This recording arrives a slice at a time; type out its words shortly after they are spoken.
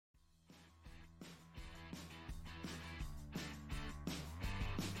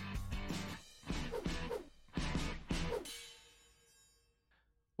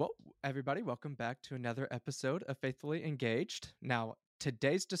Everybody, welcome back to another episode of Faithfully Engaged. Now,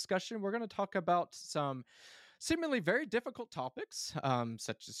 today's discussion, we're going to talk about some seemingly very difficult topics,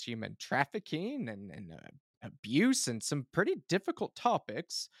 such as human trafficking and abuse, and some pretty difficult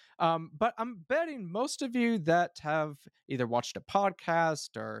topics. But I'm betting most of you that have either watched a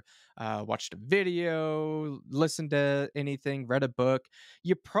podcast or watched a video, listened to anything, read a book,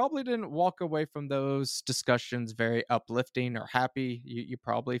 you probably didn't walk away from those discussions very uplifting or happy. You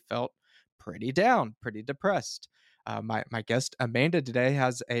probably felt pretty down, pretty depressed. My guest Amanda today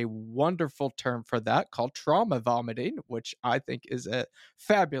has a wonderful term for that called trauma vomiting, which I think is a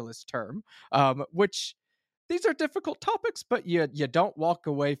fabulous term. Which these are difficult topics, but you don't walk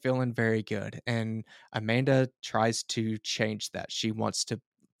away feeling very good. And Amanda tries to change that. She wants to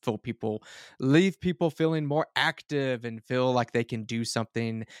feel people leave people feeling more active and feel like they can do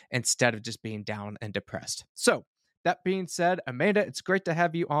something instead of just being down and depressed. So that being said, Amanda, it's great to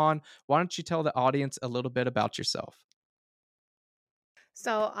have you on. Why don't you tell the audience a little bit about yourself?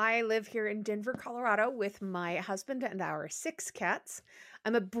 So I live here in Denver, Colorado with my husband and our 6 cats.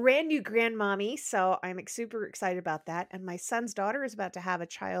 I'm a brand new grandmommy, so I'm super excited about that. And my son's daughter is about to have a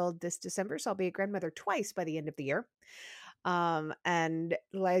child this December, so I'll be a grandmother twice by the end of the year. As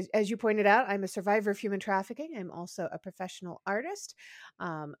you pointed out, I'm a survivor of human trafficking. I'm also a professional artist.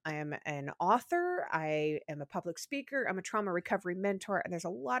 I am an author. I am a public speaker. I'm a trauma recovery mentor. And there's a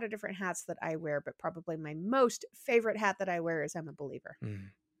lot of different hats that I wear, but probably my most favorite hat that I wear is I'm a believer. Mm,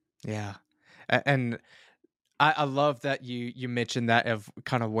 yeah. And I love that you mentioned that of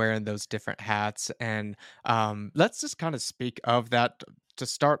kind of wearing those different hats. And let's just kind of speak of that to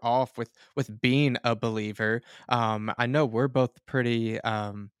start off with being a believer. I know we're both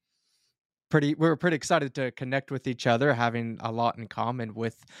we're pretty excited to connect with each other, having a lot in common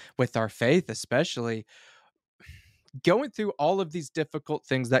with our faith, especially going through all of these difficult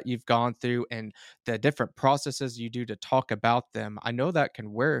things that you've gone through and the different processes you do to talk about them. I know that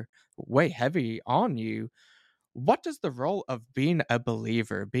can weigh heavy on you. What does the role of being a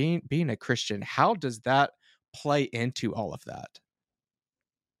believer, being a Christian, how does that play into all of that?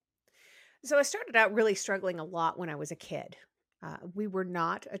 So I started out really struggling a lot when I was a kid. We were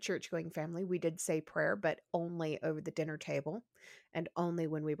not a church going family. We did say prayer, but only over the dinner table and only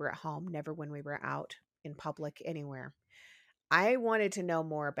when we were at home, never when we were out in public anywhere. I wanted to know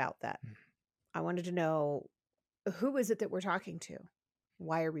more about that. I wanted to know, who is it that we're talking to?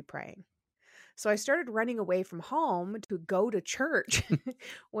 Why are we praying? So I started running away from home to go to church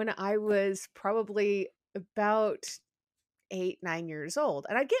when I was probably about 8, 9 years old.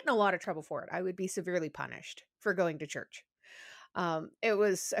 And I'd get in a lot of trouble for it. I would be severely punished for going to church. It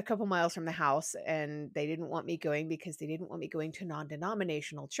was a couple miles from the house, and they didn't want me going because they didn't want me going to a non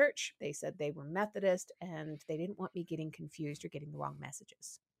denominational church. They said they were Methodist and they didn't want me getting confused or getting the wrong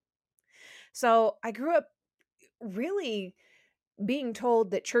messages. So I grew up really being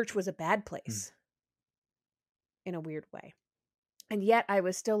told that church was a bad Mm, place in a weird way. And yet I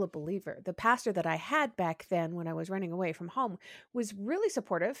was still a believer. The pastor that I had back then when I was running away from home was really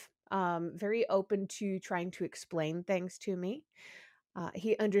supportive, very open to trying to explain things to me.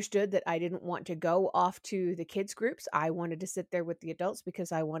 He understood that I didn't want to go off to the kids' groups. I wanted to sit there with the adults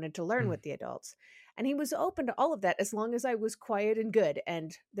because I wanted to learn mm, with the adults. And he was open to all of that as long as I was quiet and good.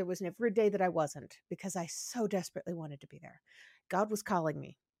 And there was never a day that I wasn't because I so desperately wanted to be there. God was calling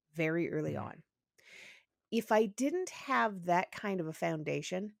me very early mm, on. If I didn't have that kind of a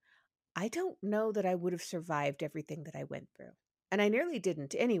foundation, I don't know that I would have survived everything that I went through. And I nearly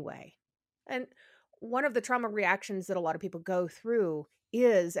didn't anyway. And one of the trauma reactions that a lot of people go through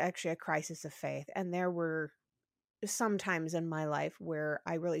is actually a crisis of faith. And there were some times in my life where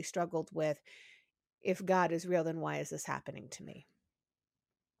I really struggled with, if God is real, then why is this happening to me?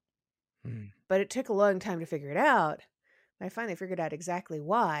 mm, But it took a long time to figure it out. I finally figured out exactly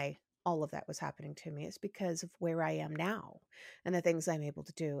why all of that was happening to me. It's because of where I am now and the things I'm able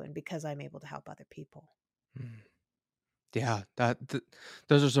to do, and because I'm able to help other people. mm. Yeah,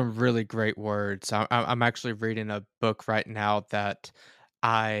 those are some really great words. I'm actually reading a book right now that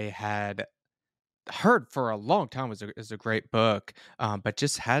I had heard for a long time was a great book, but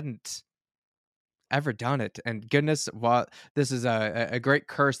just hadn't ever done it. And goodness, what this is a great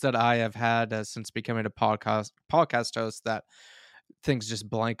curse that I have had since becoming a podcast host, that things just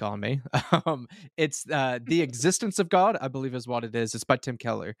blank on me. It's The Existence of God, I believe, is what it is. It's by Tim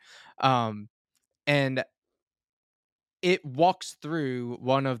Keller, and it walks through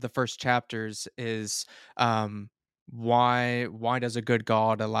one of the first chapters is why does a good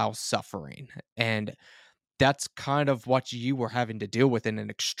God allow suffering? And that's kind of what you were having to deal with in an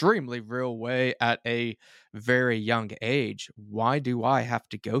extremely real way at a very young age. Why do I have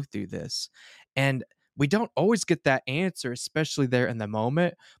to go through this? And we don't always get that answer, especially there in the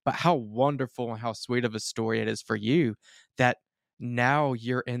moment, but how wonderful and how sweet of a story it is for you that now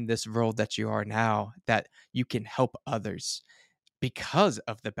you're in this role that you are now, that you can help others because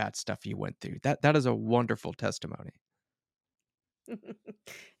of the bad stuff you went through. That is a wonderful testimony.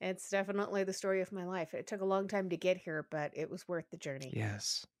 It's definitely the story of my life. It took a long time to get here, but it was worth the journey.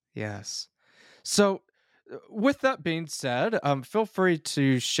 Yes. Yes. So, with that being said, feel free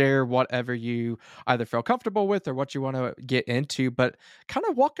to share whatever you either feel comfortable with or what you want to get into. But kind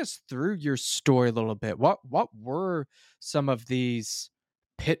of walk us through your story a little bit. What were some of these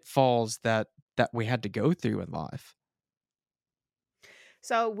pitfalls that we had to go through in life?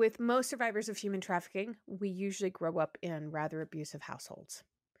 So, with most survivors of human trafficking, we usually grow up in rather abusive households.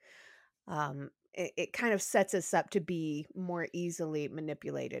 It kind of sets us up to be more easily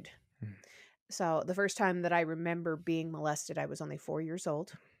manipulated. Mm, So, the first time that I remember being molested, I was only 4 years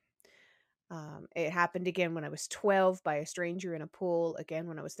old. It happened again when I was 12 by a stranger in a pool, again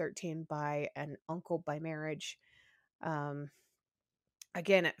when I was 13 by an uncle by marriage. Um,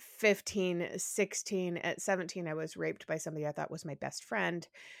 Again at 15, 16, at 17, I was raped by somebody I thought was my best friend.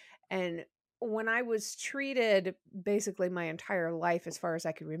 And when I was treated basically my entire life, as far as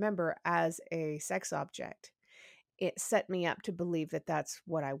I could remember, as a sex object, it set me up to believe that that's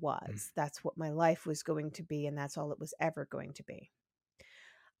what I mm, was. That's what my life was going to be, and that's all it was ever going to be.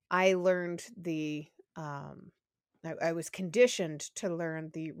 I learned I was conditioned to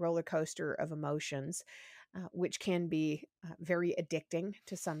learn the roller coaster of emotions, which can be very addicting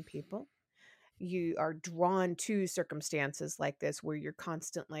to some people. You are drawn to circumstances like this where you're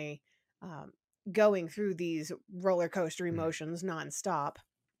constantly um, going through these roller coaster mm, emotions nonstop.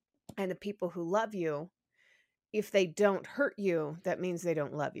 And the people who love you, if they don't hurt you, that means they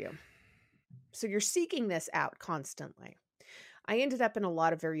don't love you. So you're seeking this out constantly. I ended up in a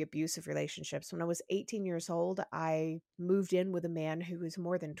lot of very abusive relationships. When I was 18 years old, I moved in with a man who was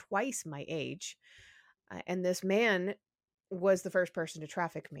more than twice my age. And this man was the first person to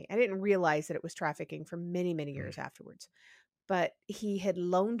traffic me. I didn't realize that it was trafficking for many, many mm, years afterwards. But he had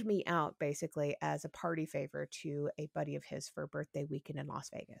loaned me out basically as a party favor to a buddy of his for a birthday weekend in Las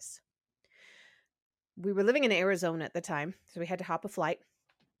Vegas. We were living in Arizona at the time, so we had to hop a flight.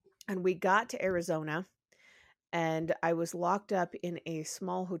 And we got to Arizona, and I was locked up in a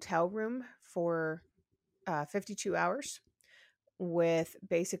small hotel room for 52 hours with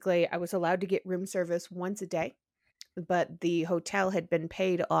basically, I was allowed to get room service once a day, but the hotel had been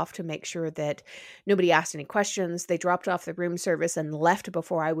paid off to make sure that nobody asked any questions. They dropped off the room service and left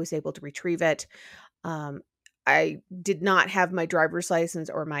before I was able to retrieve it. Um, I did not have my driver's license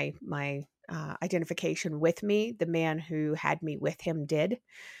or my identification with me. The man who had me with him did.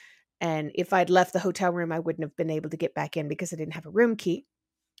 And if I'd left the hotel room, I wouldn't have been able to get back in because I didn't have a room key.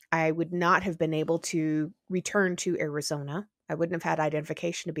 I would not have been able to return to Arizona. I wouldn't have had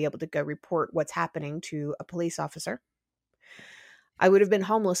identification to be able to go report what's happening to a police officer. I would have been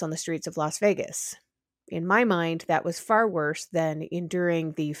homeless on the streets of Las Vegas. In my mind, that was far worse than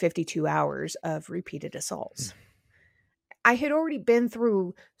enduring the 52 hours of repeated mm, assaults. I had already been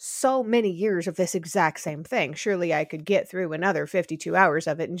through so many years of this exact same thing. Surely I could get through another 52 hours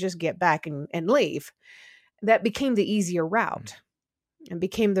of it and just get back and leave. That became the easier mm, route and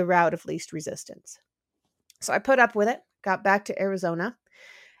became the route of least resistance. So I put up with it, got back to Arizona,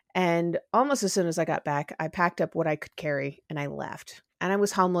 and almost as soon as I got back, I packed up what I could carry and I left. And I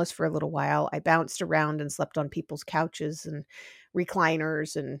was homeless for a little while. I bounced around and slept on people's couches and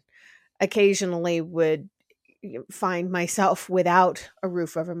recliners, and occasionally would find myself without a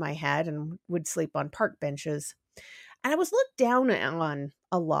roof over my head and would sleep on park benches. And I was looked down on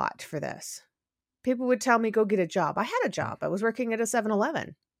a lot for this. People would tell me, go get a job. I had a mm. job. I was working at a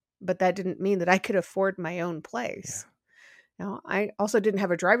 7-Eleven, but that didn't mean that I could afford my own Yeah. place. Now, I also didn't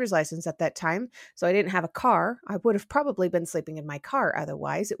have a driver's license at that time, so I didn't have a car. I would have probably been sleeping in my car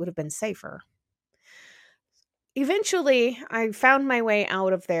otherwise. It would have been safer. Eventually, I found my way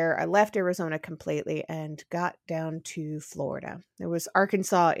out of there. I left Arizona completely and got down to Florida. There was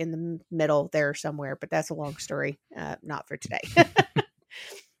Arkansas in the middle there somewhere, but that's a long story, not for today.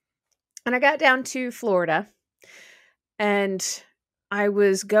 And I got down to Florida, and I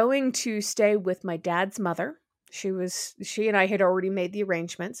was going to stay with my dad's mother. She and I had already made the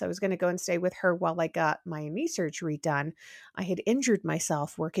arrangements. I was going to go and stay with her while I got my knee surgery done. I had injured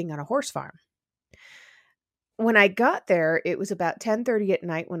myself working on a horse farm. When I got there, it was about 10:30 at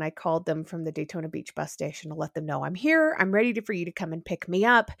night when I called them from the Daytona Beach bus station to let them know I'm here. I'm ready for you to come and pick me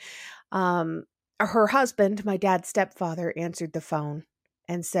up. Um, Her husband, my dad's stepfather, answered the phone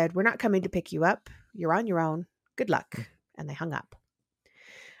and said, "We're not coming to pick you up. You're on your own. Good luck." And they hung up.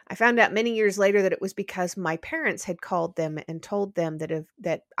 I found out many years later that it was because my parents had called them and told them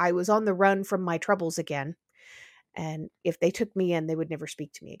that I was on the run from my troubles again, and if they took me in, they would never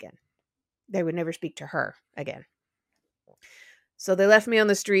speak to me again. They would never speak to her again. So they left me on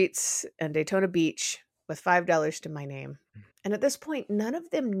the streets in Daytona Beach with $5 to my name. And at this point, none of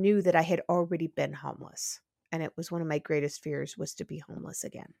them knew that I had already been homeless. And it was one of my greatest fears was to be homeless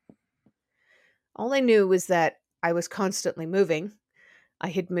again. All I knew was that I was constantly moving. I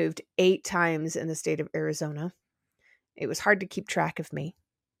had moved 8 times in the state of Arizona. It was hard to keep track of me.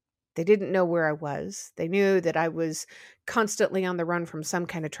 They didn't know where I was. They knew that I was constantly on the run from some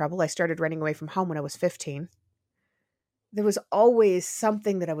kind of trouble. I started running away from home when I was 15. There was always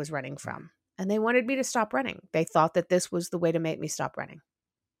something that I was running from, and they wanted me to stop running. They thought that this was the way to make me stop running.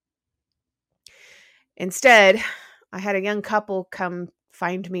 Instead, I had a young couple come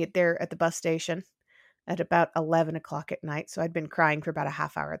find me at the bus station at about 11 o'clock at night. So I'd been crying for about a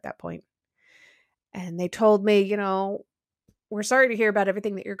half hour at that point. And they told me, we're sorry to hear about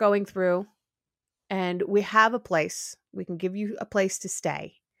everything that you're going through. And we have a place. We can give you a place to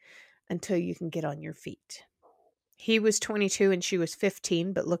stay until you can get on your feet. He was 22 and she was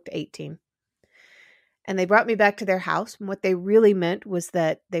 15, but looked 18. And they brought me back to their house. And what they really meant was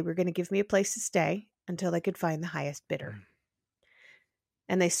that they were going to give me a place to stay until they could find the highest bidder.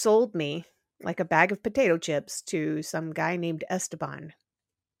 And they sold me like a bag of potato chips to some guy named Esteban.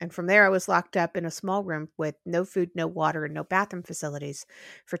 And from there, I was locked up in a small room with no food, no water, and no bathroom facilities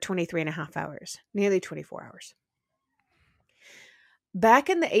for 23 and a half hours, nearly 24 hours. Back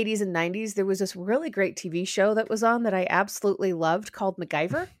in the 80s and 90s, there was this really great TV show that was on that I absolutely loved called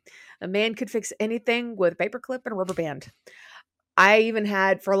MacGyver. A man could fix anything with a paperclip and a rubber band. I even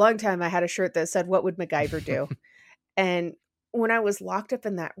had, for a long time, I had a shirt that said, "What would MacGyver do?" And when I was locked up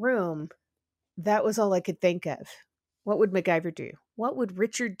in that room, that was all I could think of. What would MacGyver do? What would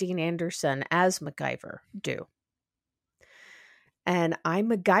Richard Dean Anderson as MacGyver do? And I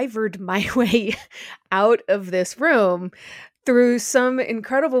MacGyvered my way out of this room through some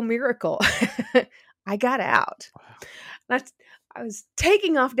incredible miracle. I got out. I was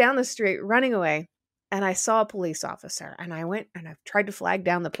taking off down the street, running away, and I saw a police officer. And I went and I tried to flag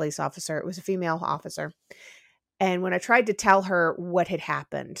down the police officer. It was a female officer. And when I tried to tell her what had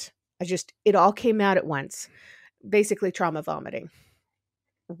happened, it all came out at once. Basically trauma vomiting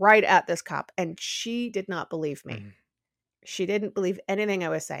right at this cop. And she did not believe me. She didn't believe anything I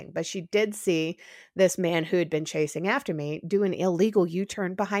was saying, but she did see this man who had been chasing after me do an illegal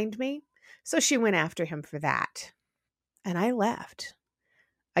U-turn behind me. So she went after him for that. And I left.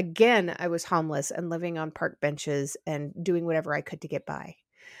 Again, I was homeless and living on park benches and doing whatever I could to get by.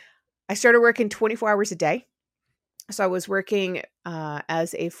 I started working 24 hours a day. So I was working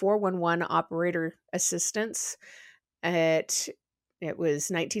as a 411 operator assistant it was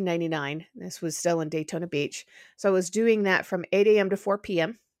 1999. This was still in Daytona Beach. So I was doing that from 8 a.m. to 4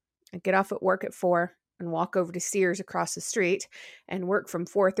 p.m. I'd get off at work at 4 and walk over to Sears across the street and work from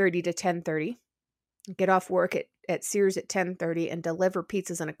 4:30 to 10:30. Get off work at Sears at 10:30 and deliver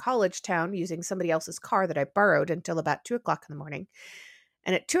pizzas in a college town using somebody else's car that I borrowed until about 2 o'clock in the morning.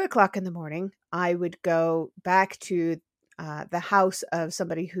 And at 2 o'clock in the morning, I would go back to the house of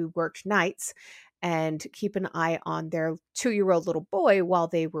somebody who worked nights and keep an eye on their 2-year-old little boy while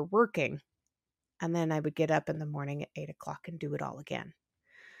they were working. And then I would get up in the morning at 8 o'clock and do it all again.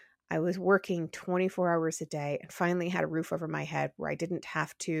 I was working 24 hours a day and finally had a roof over my head where I didn't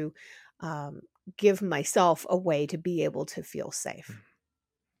have to give myself a way to be able to feel safe.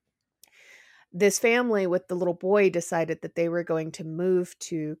 This family with the little boy decided that they were going to move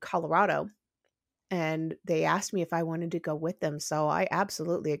to Colorado, and they asked me if I wanted to go with them. So I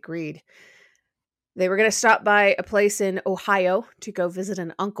absolutely agreed. They were going to stop by a place in Ohio to go visit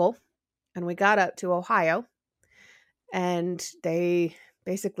an uncle. And we got up to Ohio and they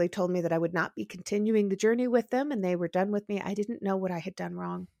basically told me that I would not be continuing the journey with them and they were done with me. I didn't know what I had done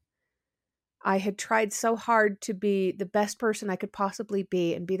wrong. I had tried so hard to be the best person I could possibly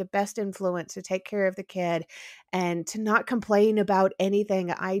be and be the best influence to take care of the kid and to not complain about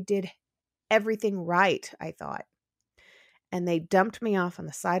anything. I did everything right, I thought. And they dumped me off on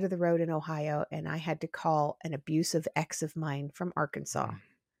the side of the road in Ohio, and I had to call an abusive ex of mine from Arkansas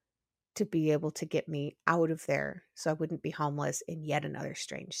to be able to get me out of there so I wouldn't be homeless in yet another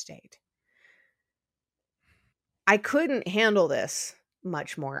strange state. I couldn't handle this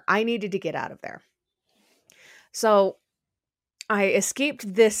much more. I needed to get out of there. So I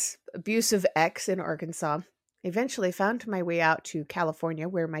escaped this abusive ex in Arkansas. Eventually found my way out to California,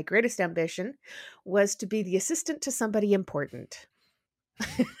 where my greatest ambition was to be the assistant to somebody important.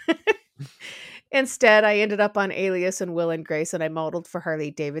 Instead, I ended up on Alias and Will and Grace, and I modeled for Harley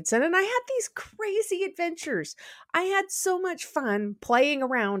Davidson, and I had these crazy adventures. I had so much fun playing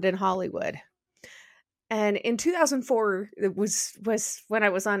around in Hollywood. And in 2004, it was when I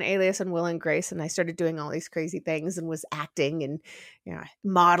was on Alias and Will and Grace, and I started doing all these crazy things and was acting and,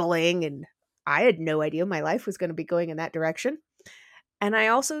 modeling, and I had no idea my life was going to be going in that direction. And I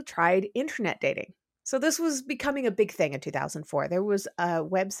also tried internet dating. So this was becoming a big thing in 2004. There was a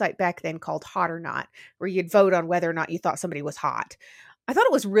website back then called Hot or Not, where you'd vote on whether or not you thought somebody was hot. I thought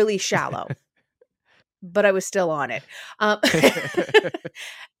it was really shallow, but I was still on it. And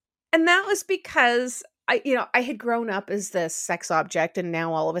that was because I had grown up as this sex object, and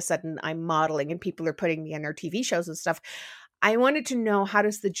now all of a sudden I'm modeling and people are putting me in their TV shows and stuff. I wanted to know, how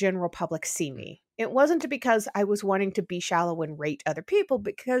does the general public see me? It wasn't because I was wanting to be shallow and rate other people,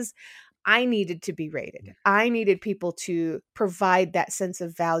 because I needed to be rated. I needed people to provide that sense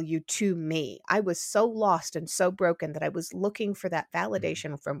of value to me. I was so lost and so broken that I was looking for that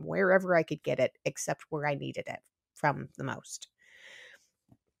validation from wherever I could get it, except where I needed it from the most.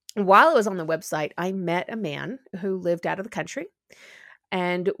 While I was on the website, I met a man who lived out of the country,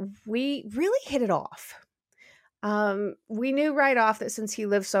 and we really hit it off. We knew right off that since he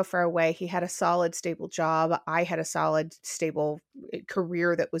lived so far away, he had a solid, stable job. I had a solid, stable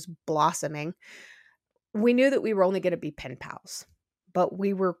career that was blossoming. We knew that we were only going to be pen pals, but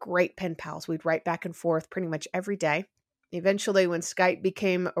we were great pen pals. We'd write back and forth pretty much every day. Eventually, when Skype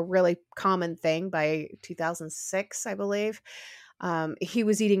became a really common thing by 2006, I believe, he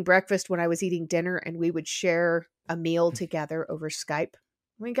was eating breakfast when I was eating dinner, and we would share a meal together over Skype.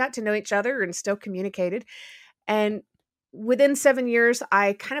 We got to know each other and still communicated. And within 7 years,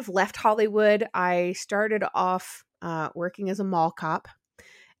 I kind of left Hollywood. I started off working as a mall cop,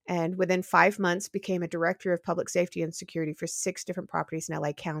 and within 5 months became a director of public safety and security for 6 different properties in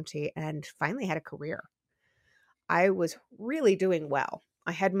LA County, and finally had a career. I was really doing well.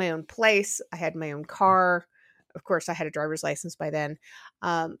 I had my own place. I had my own car. Of course, I had a driver's license by then.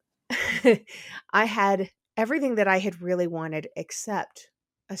 Um, I had everything that I had really wanted except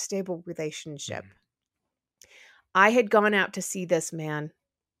a stable relationship. I had gone out to see this man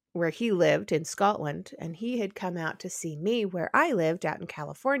where he lived in Scotland, and he had come out to see me where I lived out in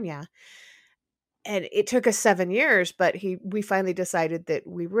California. And it took us 7 years, but we finally decided that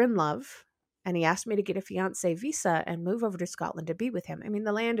we were in love. And he asked me to get a fiancé visa and move over to Scotland to be with him. I mean,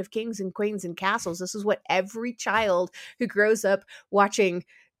 the land of kings and queens and castles. This is what every child who grows up watching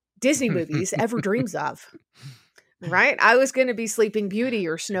Disney movies ever dreams of. Right? I was going to be Sleeping Beauty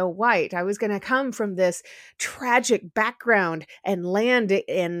or Snow White. I was going to come from this tragic background and land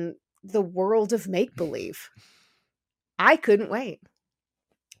in the world of make-believe. I couldn't wait.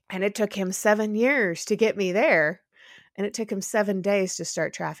 And it took him 7 years to get me there. And it took him 7 days to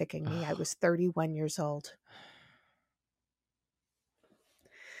start trafficking me. I was 31 years old.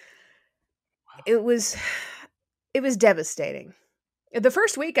 Wow. It was devastating. The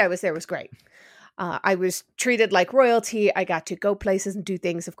first week I was there was great. I was treated like royalty. I got to go places and do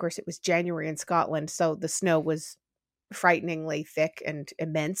things. Of course, it was January in Scotland, so the snow was frighteningly thick and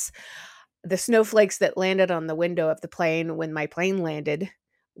immense. The snowflakes that landed on the window of the plane when my plane landed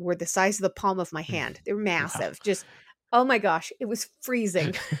were the size of the palm of my hand. They were massive. Wow. Just, oh my gosh, it was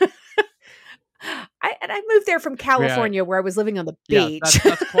freezing. I moved there from California, where I was living on the beach.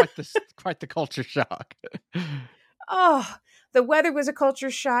 Yeah, that's quite the culture shock. Oh, the weather was a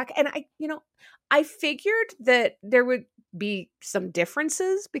culture shock. And I figured that there would be some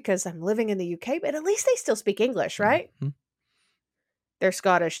differences because I'm living in the UK, but at least they still speak English, right? Mm-hmm. They're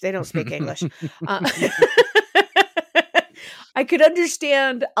Scottish. They don't speak English. I could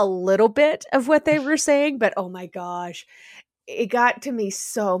understand a little bit of what they were saying, but oh my gosh, it got to me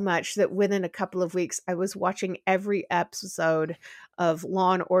so much that within a couple of weeks, I was watching every episode of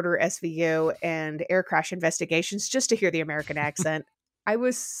Law and Order SVU and Air Crash Investigations just to hear the American accent. I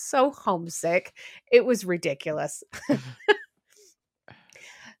was so homesick. It was ridiculous.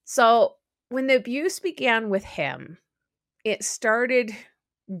 So when the abuse began with him, it started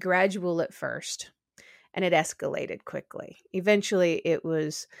gradual at first, and it escalated quickly. Eventually, it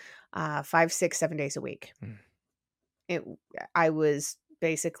was 5, 6, 7 days a week. I was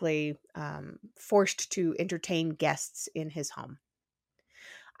basically forced to entertain guests in his home.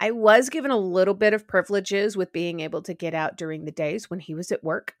 I was given a little bit of privileges with being able to get out during the days when he was at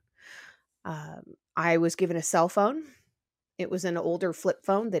work. I was given a cell phone. It was an older flip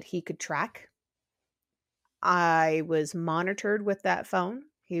phone that he could track. I was monitored with that phone.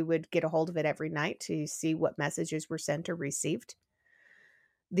 He would get a hold of it every night to see what messages were sent or received.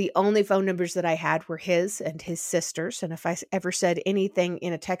 The only phone numbers that I had were his and his sister's, and if I ever said anything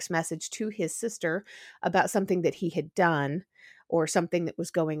in a text message to his sister about something that he had done or something that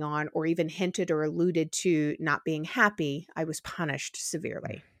was going on, or even hinted or alluded to not being happy, I was punished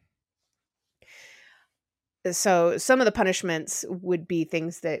severely. So some of the punishments would be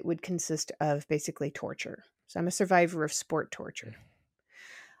things that would consist of basically torture. So I'm a survivor of sport torture.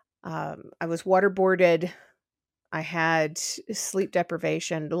 I was waterboarded. I had sleep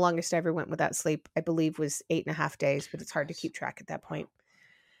deprivation. The longest I ever went without sleep, I believe, was 8.5 days, but it's hard to keep track at that point.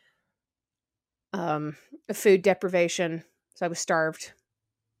 Food deprivation. So I was starved.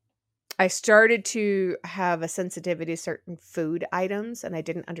 I started to have a sensitivity to certain food items, and I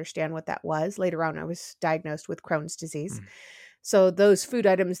didn't understand what that was. Later on, I was diagnosed with Crohn's disease. So those food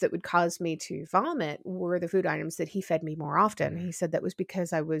items that would cause me to vomit were the food items that he fed me more often. He said that was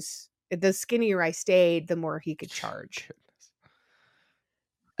because the skinnier I stayed, the more he could charge.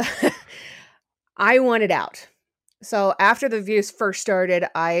 I wanted out. So after the abuse first started,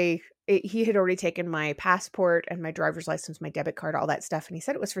 he had already taken my passport and my driver's license, my debit card, all that stuff. And he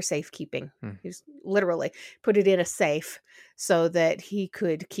said it was for safekeeping. He was literally put it in a safe so that he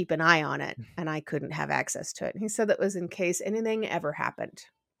could keep an eye on it and I couldn't have access to it. And he said that was in case anything ever happened.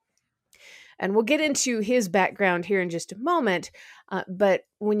 And we'll get into his background here in just a moment. But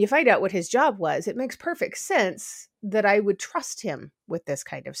when you find out what his job was, it makes perfect sense that I would trust him with this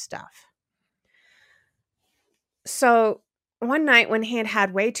kind of stuff. So one night when he had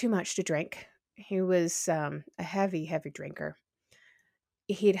had way too much to drink, he was a heavy, heavy drinker.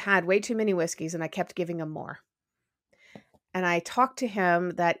 He'd had way too many whiskeys and I kept giving him more. And I talked to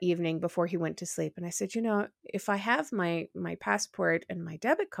him that evening before he went to sleep. And I said, if I have my passport and my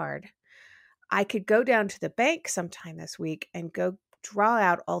debit card, I could go down to the bank sometime this week and go draw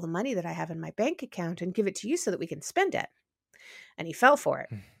out all the money that I have in my bank account and give it to you so that we can spend it. And he fell for it.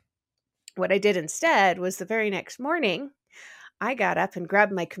 What I did instead was the very next morning, I got up and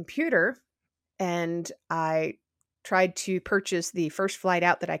grabbed my computer and I tried to purchase the first flight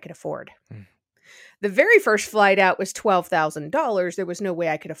out that I could afford. The very first flight out was $12,000. There was no way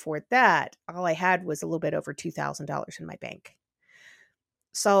I could afford that. All I had was a little bit over $2,000 in my bank.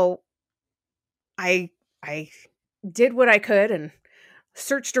 So I did what I could and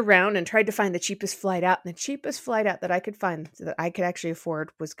searched around and tried to find the cheapest flight out. And the cheapest flight out that I could find that I could actually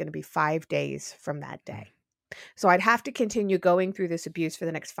afford was going to be 5 days from that day. So I'd have to continue going through this abuse for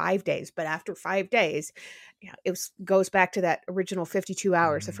the next 5 days. But after 5 days, goes back to that original 52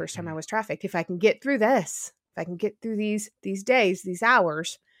 hours the first time I was trafficked. If I can get through this, if I can get through these days, these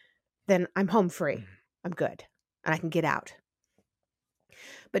hours, then I'm home free. I'm good. And I can get out.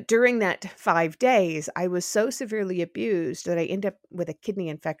 But during that 5 days, I was so severely abused that I ended up with a kidney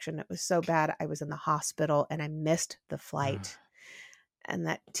infection. It was so bad, I was in the hospital and I missed the flight. And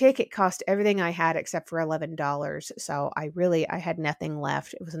that ticket cost everything I had except for $11. So I had nothing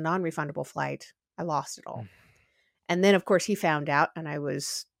left. It was a non-refundable flight. I lost it all. And then, of course, he found out and I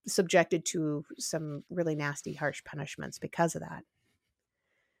was subjected to some really nasty, harsh punishments because of that.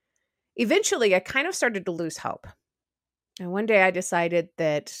 Eventually, I kind of started to lose hope. And one day I decided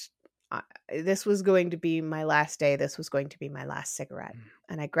that this was going to be my last day. This was going to be my last cigarette.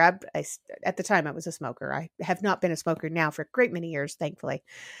 And at the time I was a smoker. I have not been a smoker now for a great many years, thankfully.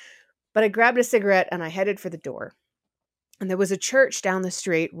 But I grabbed a cigarette and I headed for the door. And there was a church down the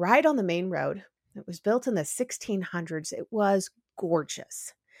street right on the main road. It was built in the 1600s. It was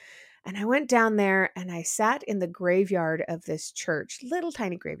gorgeous. And I went down there and I sat in the graveyard of this church, little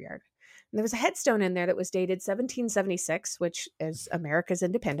tiny graveyard. And there was a headstone in there that was dated 1776, which is America's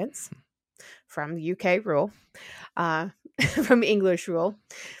independence from the UK rule, from English rule.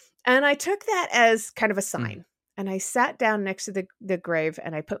 And I took that as kind of a sign. And I sat down next to the grave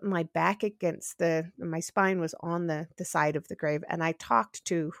and I put my back against my spine was on the side of the grave. And I talked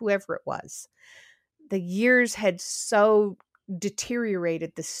to whoever it was. The years had so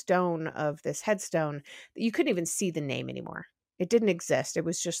deteriorated the stone of this headstone that you couldn't even see the name anymore. It didn't exist. It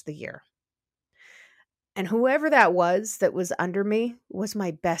was just the year. And whoever that was under me was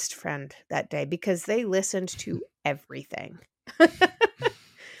my best friend that day because they listened to everything.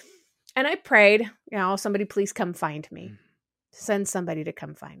 And I prayed, somebody please come find me. Send somebody to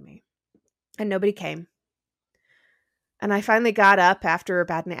come find me. And nobody came. And I finally got up after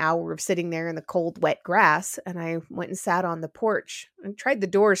about an hour of sitting there in the cold, wet grass. And I went and sat on the porch and tried the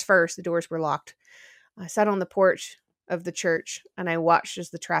doors first. The doors were locked. I sat on the porch of the church and I watched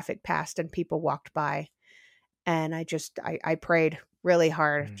as the traffic passed and people walked by. And I prayed really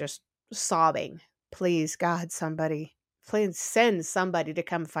hard, just sobbing. Please, God, somebody Please send somebody to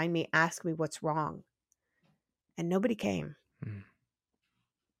come find me, ask me what's wrong. And nobody came. Mm.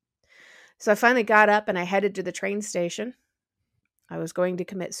 So I finally got up and I headed to the train station. I was going to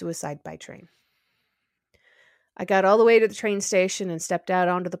commit suicide by train. I got all the way to the train station and stepped out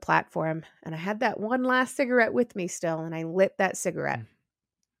onto the platform, and I had that one last cigarette with me still, and I lit that cigarette. Mm.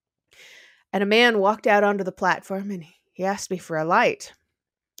 And a man walked out onto the platform and he asked me for a light.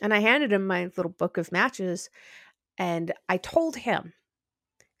 And I handed him my little book of matches, and I told him,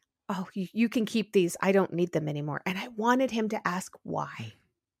 "Oh, you can keep these. I don't need them anymore." And I wanted him to ask why.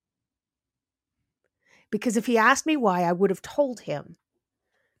 Because if he asked me why, I would have told him,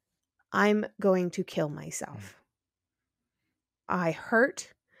 "I'm going to kill myself. I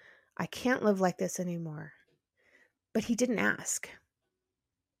hurt. I can't live like this anymore." But he didn't ask.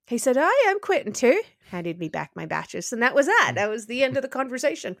 He said, "I am quitting too," handed me back my batches. And that was that. That was the end of the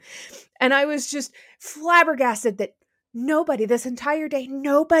conversation. And I was just flabbergasted that nobody, this entire day,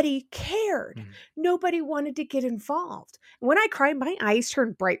 nobody cared. Nobody wanted to get involved. When I cried, my eyes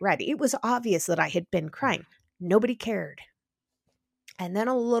turned bright red. It was obvious that I had been crying. Nobody cared. And then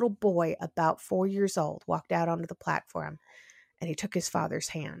a little boy, about 4 years old, walked out onto the platform and he took his father's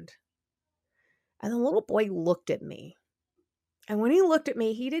hand. And the little boy looked at me. And when he looked at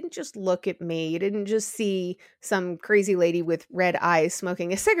me, he didn't just look at me. He didn't just see some crazy lady with red eyes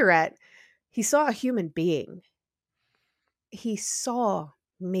smoking a cigarette. He saw a human being. He saw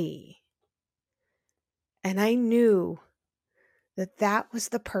me. And I knew that that was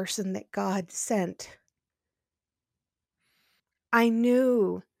the person that God sent. I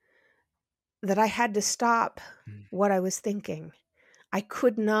knew that I had to stop what I was thinking. I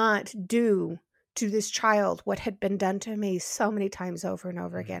could not do to this child what had been done to me so many times over and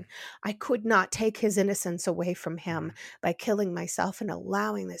over again. I could not take his innocence away from him by killing myself and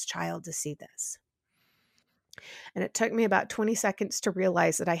allowing this child to see this. And it took me about 20 seconds to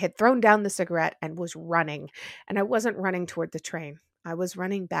realize that I had thrown down the cigarette and was running. And I wasn't running toward the train. I was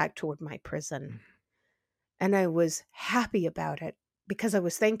running back toward my prison. And I was happy about it because I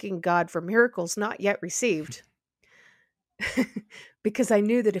was thanking God for miracles not yet received. Because I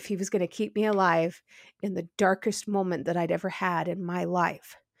knew that if he was going to keep me alive in the darkest moment that I'd ever had in my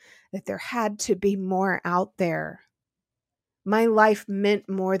life, that there had to be more out there. My life meant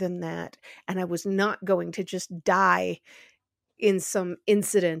more than that. And I was not going to just die in some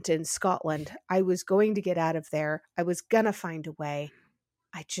incident in Scotland. I was going to get out of there. I was going to find a way.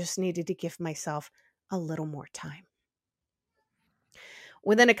 I just needed to give myself a little more time.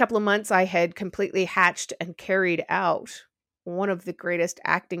 Within a couple of months, I had completely hatched and carried out one of the greatest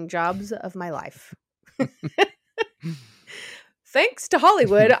acting jobs of my life. Thanks to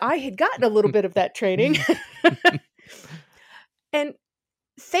Hollywood, I had gotten a little bit of that training. And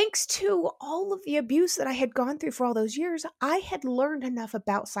thanks to all of the abuse that I had gone through for all those years, I had learned enough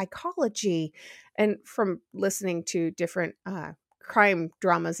about psychology. And from listening to different crime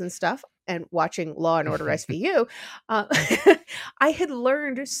dramas and stuff and watching Law and Order SVU, I had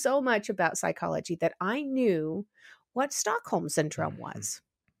learned so much about psychology that I knew what Stockholm Syndrome was.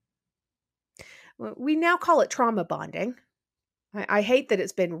 We now call it trauma bonding. I hate that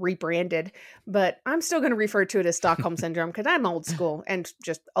it's been rebranded, but I'm still going to refer to it as Stockholm Syndrome because I'm old school and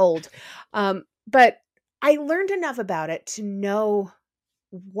just old. But I learned enough about it to know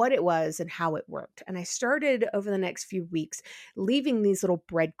what it was and how it worked. And I started over the next few weeks leaving these little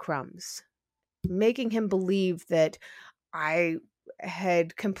breadcrumbs, making him believe that I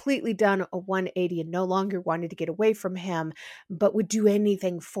had completely done a 180 and no longer wanted to get away from him, but would do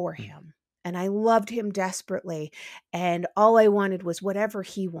anything for him. And I loved him desperately. And all I wanted was whatever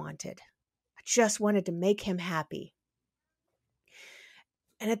he wanted. I just wanted to make him happy.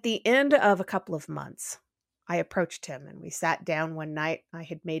 And at the end of a couple of months, I approached him and we sat down one night. I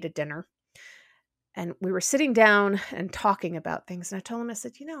had made a dinner and we were sitting down and talking about things. And I told him, I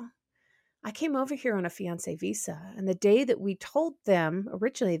said, I came over here on a fiancé visa, and the day that we told them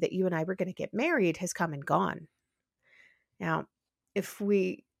originally that you and I were going to get married has come and gone. Now, if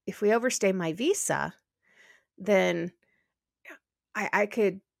we overstay my visa, then I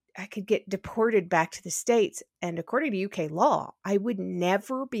could get deported back to the States, and according to UK law, I would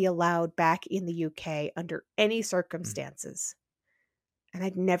never be allowed back in the UK under any circumstances, and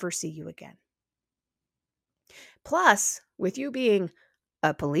I'd never see you again. Plus, with you being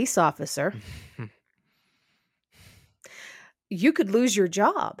a police officer, you could lose your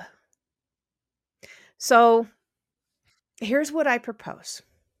job. So here's what I propose.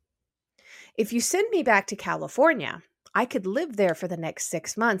 If you send me back to California, I could live there for the next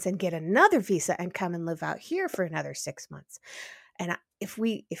 6 months and get another visa and come and live out here for another 6 months. And if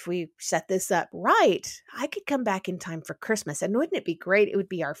we set this up right, I could come back in time for Christmas. And wouldn't it be great? It would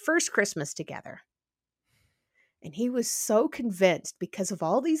be our first Christmas together. And he was so convinced, because of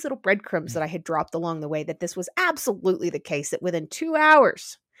all these little breadcrumbs that I had dropped along the way, that this was absolutely the case, that within 2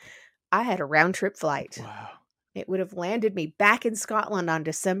 hours, I had a round trip flight. Wow. It would have landed me back in Scotland on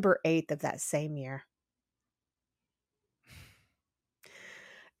December 8th of that same year.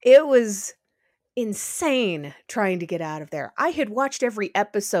 It was insane trying to get out of there. I had watched every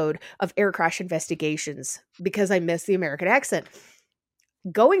episode of Air Crash Investigations because I missed the American accent.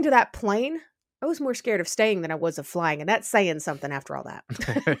 Going to that plane, I was more scared of staying than I was of flying, and that's saying something after all that.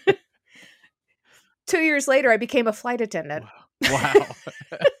 2 years later, I became a flight attendant. Wow.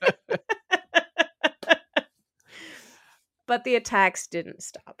 But the attacks didn't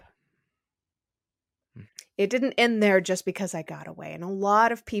stop. It didn't end there just because I got away. And a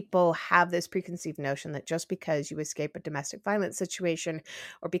lot of people have this preconceived notion that just because you escape a domestic violence situation,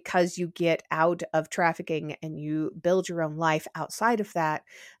 or because you get out of trafficking and you build your own life outside of that,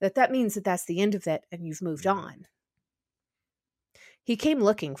 that means that that's the end of it and you've moved on. He came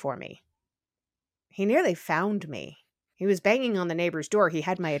looking for me. He nearly found me. He was banging on the neighbor's door. He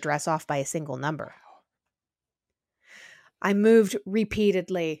had my address off by a single number. I moved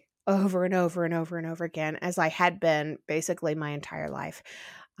repeatedly, over and over and over and over again, as I had been basically my entire life.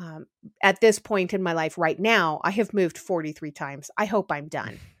 At this point in my life right now, I have moved 43 times. I hope I'm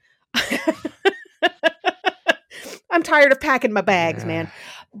done. I'm tired of packing my bags, man.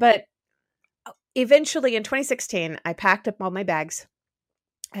 But eventually in 2016, I packed up all my bags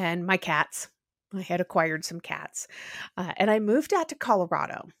and my cats. I had acquired some cats. And I moved out to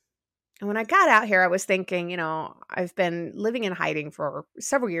Colorado. And when I got out here, I was thinking, I've been living in hiding for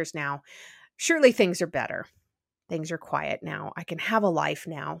several years now. Surely things are better. Things are quiet now. I can have a life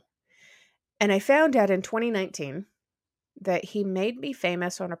now. And I found out in 2019 that he made me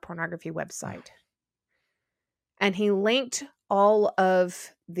famous on a pornography website. And he linked all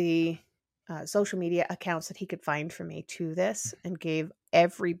of the social media accounts that he could find for me to this, and gave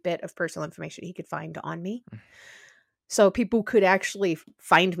every bit of personal information he could find on me, so people could actually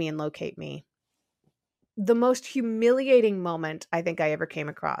find me and locate me. The most humiliating moment I think I ever came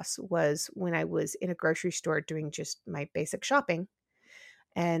across was when I was in a grocery store doing just my basic shopping,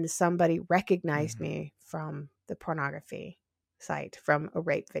 and somebody recognized me from the pornography site, from a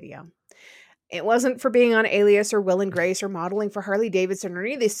rape video. It wasn't for being on Alias or Will and Grace or modeling for Harley Davidson or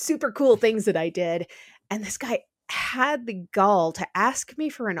any of these super cool things that I did. And this guy had the gall to ask me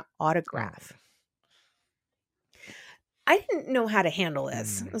for an autograph. I didn't know how to handle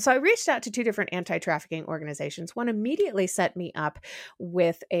this. So I reached out to two different anti-trafficking organizations. One immediately set me up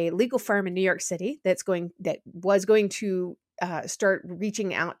with a legal firm in New York City that was going to start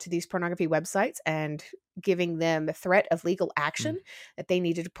reaching out to these pornography websites and giving them a threat of legal action, that they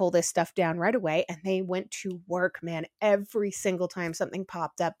needed to pull this stuff down right away. And they went to work, man. Every single time something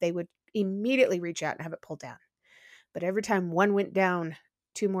popped up, they would immediately reach out and have it pulled down. But every time one went down,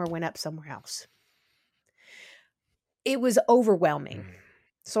 two more went up somewhere else. It was overwhelming.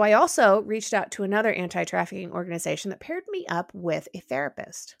 So I also reached out to another anti-trafficking organization that paired me up with a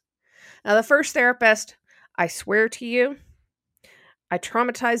therapist. Now, the first therapist, I swear to you, I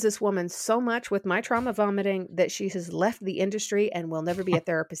traumatized this woman so much with my trauma vomiting that she has left the industry and will never be a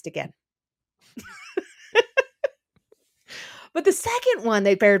therapist again. But the second one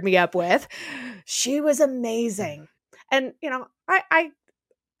they paired me up with, she was amazing. And,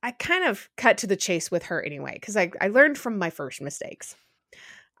 I kind of cut to the chase with her anyway, because I learned from my first mistakes.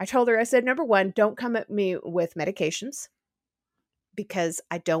 I told her, I said, number one, don't come at me with medications, because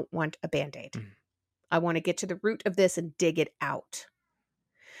I don't want a Band-Aid. I want to get to the root of this and dig it out.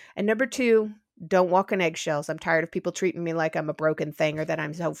 And number two, don't walk on eggshells. I'm tired of people treating me like I'm a broken thing or that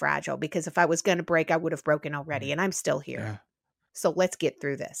I'm so fragile, because if I was going to break, I would have broken already, and I'm still here. Yeah. So let's get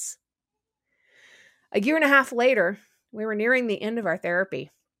through this. A year and a half later, we were nearing the end of our therapy.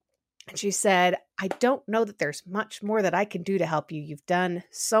 And she said, I don't know that there's much more that I can do to help you. You've done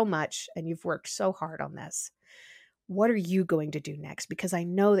so much and you've worked so hard on this. What are you going to do next? Because I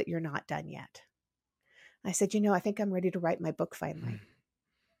know that you're not done yet. I said, I think I'm ready to write my book finally.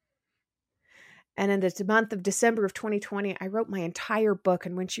 And in the month of December of 2020, I wrote my entire book.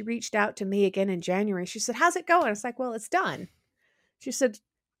 And when she reached out to me again in January, she said, how's it going? I was like, well, it's done. She said,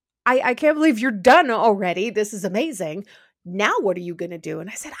 I can't believe you're done already. This is amazing. Now what are you going to do? And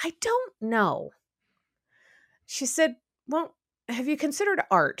I said, I don't know. She said, well, have you considered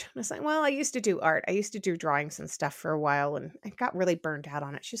art? I was like, well, I used to do art. I used to do drawings and stuff for a while, and I got really burned out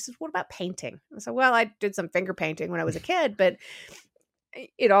on it. She said, what about painting? I said, well, I did some finger painting when I was a kid, but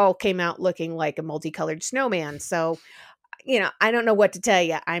it all came out looking like a multicolored snowman. So I don't know what to tell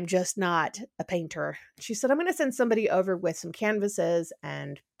you. I'm just not a painter. She said, I'm going to send somebody over with some canvases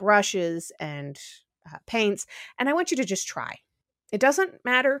and brushes and paints, and I want you to just try. It doesn't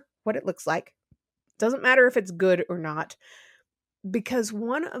matter what it looks like. It doesn't matter if it's good or not, because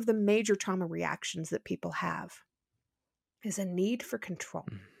one of the major trauma reactions that people have is a need for control.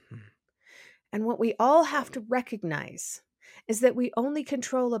 Mhm. And what we all have to recognize is that we only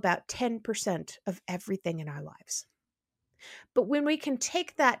control about 10% of everything in our lives. But when we can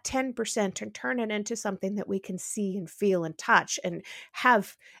take that 10% and turn it into something that we can see and feel and touch and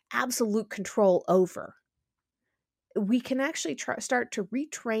have absolute control over, we can actually start to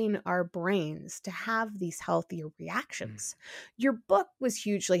retrain our brains to have these healthier Mm. reactions. Your book was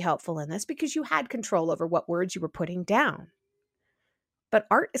hugely helpful in this because you had control over what words you were putting down. But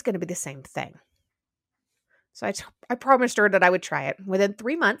art is going to be the same thing. So I promised her that I would try it. Within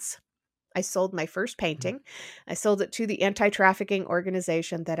 3 months, I sold my first Mm. painting. I sold it to the anti-trafficking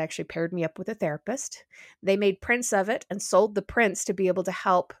organization that actually paired me up with a therapist. They made prints of it and sold the prints to be able to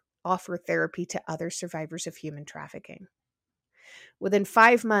help offer therapy to other survivors of human trafficking. Within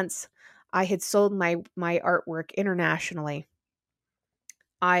 5 months, I had sold my artwork internationally.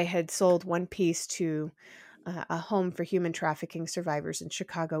 I had sold one piece to a home for human trafficking survivors in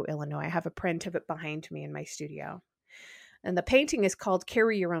Chicago, Illinois. I have a print of it behind me in my studio. And the painting is called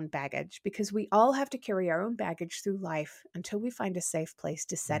Carry Your Own Baggage because we all have to carry our own baggage through life until we find a safe place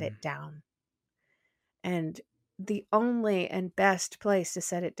to set Mm. it down. And the only and best place to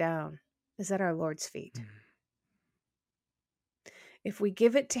set it down is at our Lord's feet. Mm. If we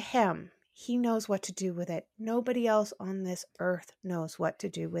give it to Him, He knows what to do with it. Nobody else on this earth knows what to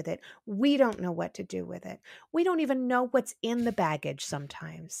do with it. We don't know what to do with it. We don't even know what's in the baggage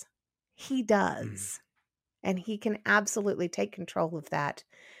sometimes. He Mm. does. And He can absolutely take control of that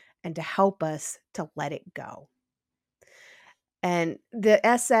and to help us to let it go. And the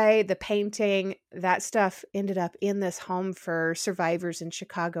essay, the painting, that stuff ended up in this home for survivors in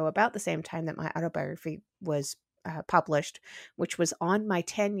Chicago about the same time that my autobiography was published, which was on my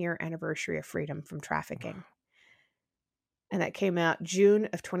 10-year anniversary of freedom from trafficking. And that came out June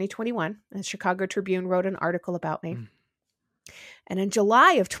of 2021. The Chicago Tribune wrote an article about me. Mm. And in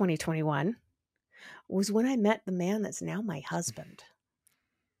July of 2021 was when I met the man that's now my husband.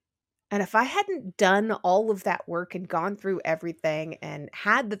 And if I hadn't done all of that work and gone through everything and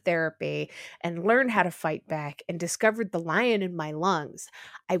had the therapy and learned how to fight back and discovered the lion in my lungs,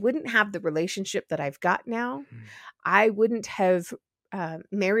 I wouldn't have the relationship that I've got now. Mm. I wouldn't have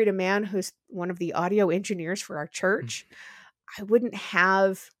married a man who's one of the audio engineers for our Mm. church. I wouldn't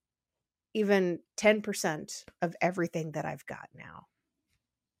have even 10% of everything that I've got now.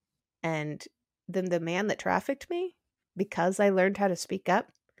 And then the man that trafficked me, because I learned how to speak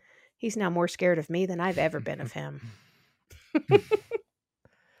up, he's now more scared of me than I've ever been of him.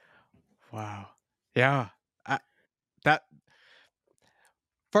 Wow. Yeah. I, that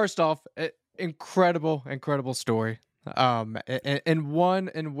first off, incredible, incredible story. And one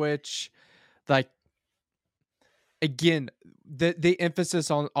in which, like, again, the emphasis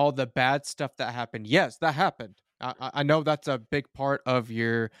on all the bad stuff that happened. Yes, that happened. I know that's a big part of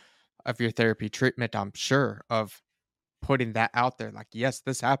your therapy treatment. I'm sure of putting that out there. Like, yes,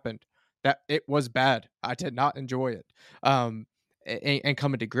 this happened. That it was bad. I did not enjoy it. Um, and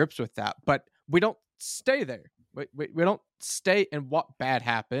coming to grips with that. But we don't stay there. We don't stay in what bad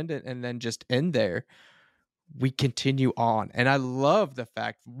happened and then just end there. We continue on. And I love the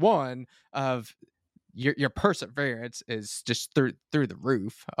fact, one, of your perseverance is just through the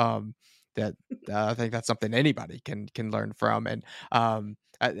roof. That I think that's something anybody can learn from. And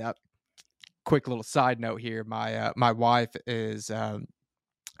quick little side note here, my wife is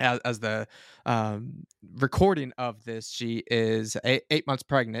as the recording of this, she is 8 months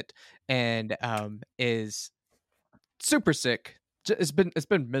pregnant and is super sick. It's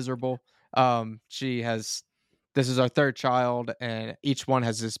been miserable. She has This is our third child, and each one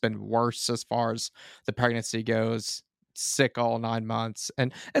has just been worse as far as the pregnancy goes. Sick all 9 months,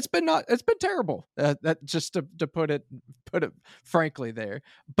 and it's been terrible. That just to put it frankly there,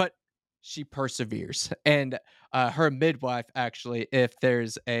 but she perseveres, and her midwife actually, if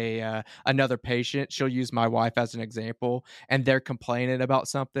there's a another patient, she'll use my wife as an example, and they're complaining about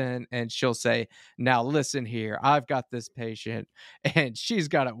something, and she'll say, now listen here, I've got this patient and she's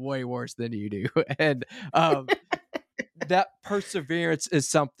got it way worse than you do. And that perseverance is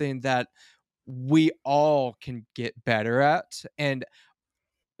something that we all can get better at. And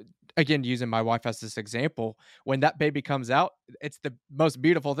again, using my wife as this example, when that baby comes out, it's the most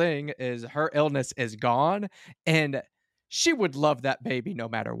beautiful thing is her illness is gone, and she would love that baby no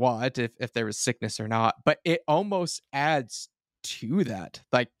matter what, if there was sickness or not, but it almost adds to that.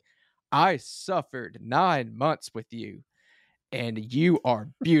 Like, I suffered 9 months with you, and you are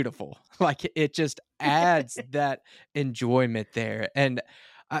beautiful. Like, it just adds that enjoyment there, and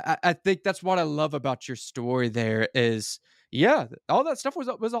I think that's what I love about your story there is, yeah, all that stuff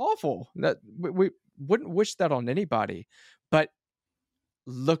was awful. That we wouldn't wish that on anybody, but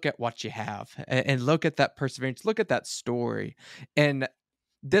look at what you have, and look at that perseverance, look at that story, and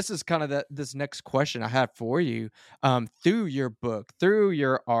this is kind of this next question I have for you, through your book, through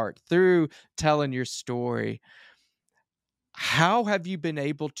your art, through telling your story, how have you been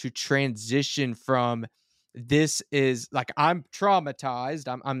able to transition from this is like I'm traumatized,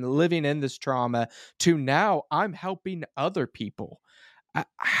 I'm living in this trauma to now I'm helping other people?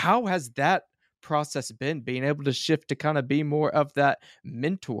 How has that process been being able to shift to kind of be more of that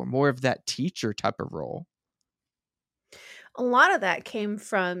mentor, more of that teacher type of role? A lot of that came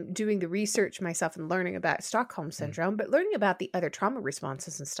from doing the research myself and learning about Stockholm Mm, syndrome, but learning about the other trauma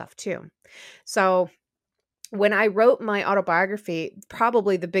responses and stuff too. So, when I wrote my autobiography,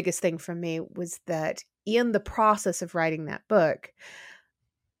 probably the biggest thing for me was that in the process of writing that book,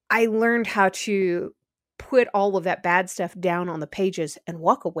 I learned how to put all of that bad stuff down on the pages and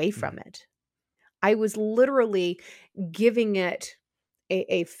walk away mm, from it. I was literally giving it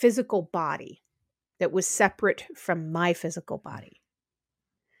a physical body that was separate from my physical mm, body.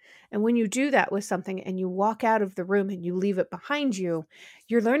 And when you do that with something and you walk out of the room and you leave it behind you,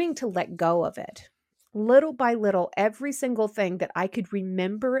 you're learning to let go of it. Little by little, every single thing that I could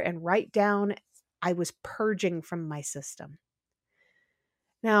remember and write down, I was purging from my system.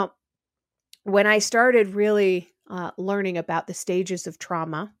 Now, when I started really learning about the stages of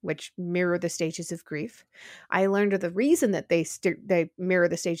trauma, which mirror the stages of grief, I learned that the reason that they mirror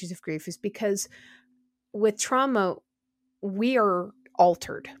the stages of grief is because with trauma, we are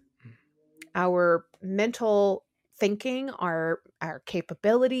altered. Our mental thinking, our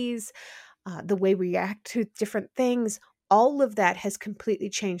capabilities, the way we react to different things, all of that has completely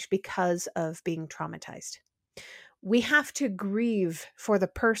changed because of being traumatized. We have to grieve for the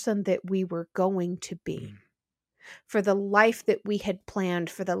person that we were going to be, mm, for the life that we had planned,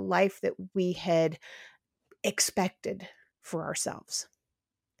 for the life that we had expected for ourselves.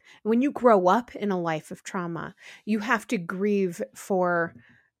 When you grow up in a life of trauma, you have to grieve for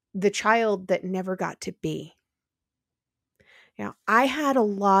the child that never got to be. I had a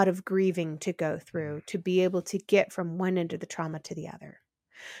lot of grieving to go through to be able to get from one end of the trauma to the other.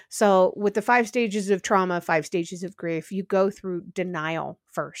 So, with the 5 stages of trauma, 5 stages of grief, you go through denial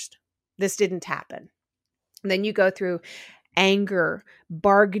first. This didn't happen. Then you go through anger,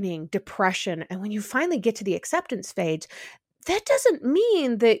 bargaining, depression. And when you finally get to the acceptance phase, that doesn't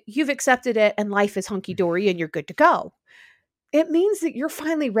mean that you've accepted it and life is hunky dory and you're good to go. It means that you're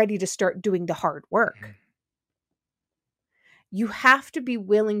finally ready to start doing the hard mm, work. You have to be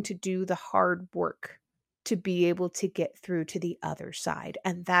willing to do the hard work to be able to get through to the other side.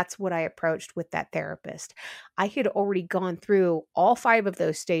 And that's what I approached with that therapist. I had already gone through all 5 of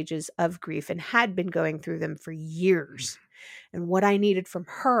those stages of grief and had been going through them for years. And what I needed from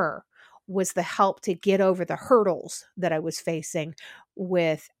her was the help to get over the hurdles that I was facing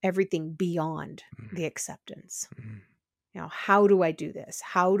with everything beyond mm, the acceptance. mm, How do I do this?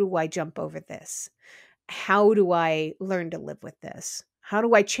 How do I jump over this? How do I learn to live with this? How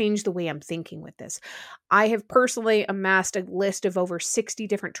do I change the way I'm thinking with this? I have personally amassed a list of over 60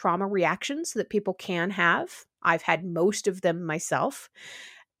 different trauma reactions that people can have. I've had most of them myself.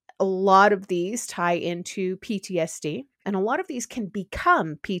 A lot of these tie into PTSD, and a lot of these can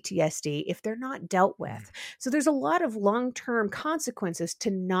become PTSD if they're not dealt mm, with. So there's a lot of long term consequences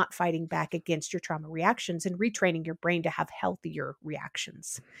to not fighting back against your trauma reactions and retraining your brain to have healthier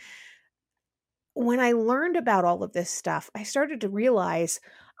reactions. When I learned about all of this stuff, I started to realize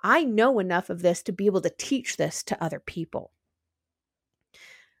I know enough of this to be able to teach this to other people.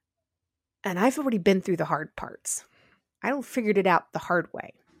 And I've already been through the hard parts. I figured it out the hard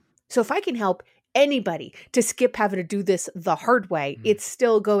way. So if I can help anybody to skip having to do this the hard way, mm, it's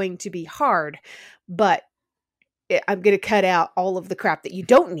still going to be hard, but I'm going to cut out all of the crap that you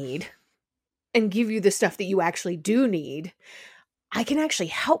don't need and give you the stuff that you actually do need. I can actually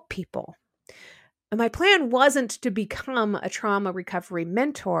help people. And my plan wasn't to become a trauma recovery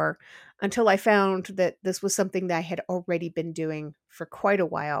mentor until I found that this was something that I had already been doing for quite a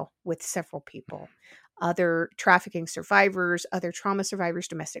while with several people. Other trafficking survivors, other trauma survivors,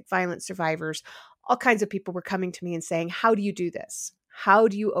 domestic violence survivors, all kinds of people were coming to me and saying, how do you do this? How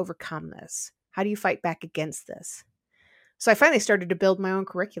do you overcome this? How do you fight back against this? So I finally started to build my own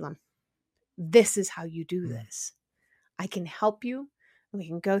curriculum. This is how you do mm. this. I can help you, and we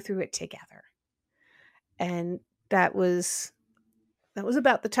can go through it together. And that was that was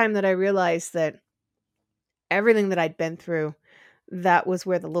about the time that I realized that everything that I'd been through, that was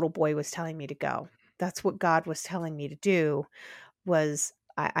where the little boy was telling me to go. That's what God was telling me to do, was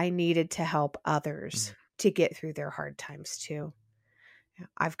I needed to help others Mm, to get through their hard times too. Yeah,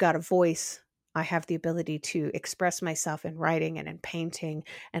 I've got a voice. I have the ability to express myself in writing and in painting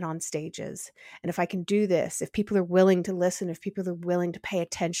and on stages. And if I can do this, if people are willing to listen, if people are willing to pay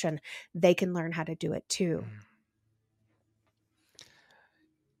attention, they can learn how to do it too. mm.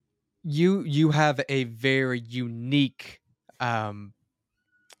 You have a very unique um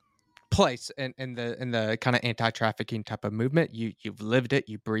place in the kind of anti-trafficking type of movement. You've lived it,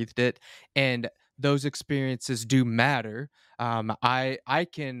 you breathed it, and those experiences do matter. I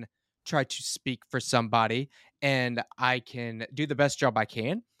can try to speak for somebody, and I can do the best job I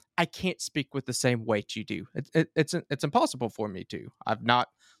can. I can't speak with the same weight you do. It's impossible for me to. I've not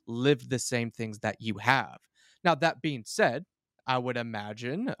lived the same things that you have. Now that being said, I would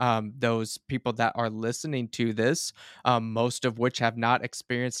imagine those people that are listening to this, most of which have not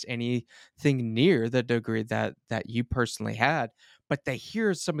experienced anything near the degree that you personally had, but they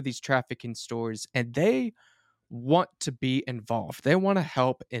hear some of these trafficking stories and they want to be involved. They want to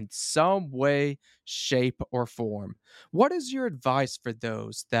help in some way, shape, or form. What is your advice for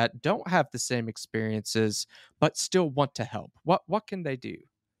those that don't have the same experiences but still want to help? What can they do?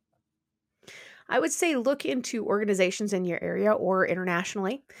 I would say look into organizations in your area or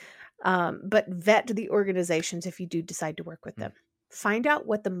internationally, but vet the organizations if you do decide to work with Mm, them. Find out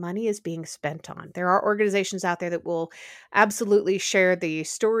what the money is being spent on. There are organizations out there that will absolutely share the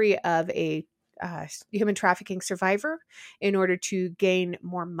story of a human trafficking survivor in order to gain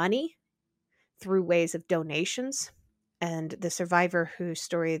more money through ways of donations. And the survivor whose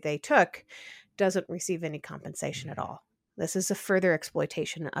story they took doesn't receive any compensation at mm, all. This is a further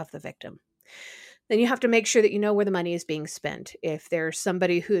exploitation of the victim. Then you have to make sure that you know where the money is being spent. If there's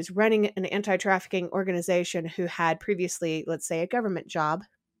somebody who is running an anti trafficking organization who had previously, let's say, a government job,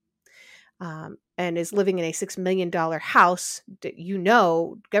 and is living in a $6 million house, you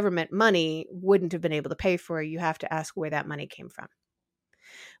know, government money wouldn't have been able to pay for it. You have to ask where that money came from.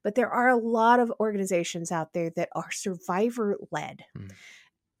 But there are a lot of organizations out there that are survivor led. mm,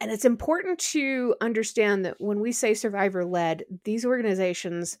 And it's important to understand that when we say survivor led, these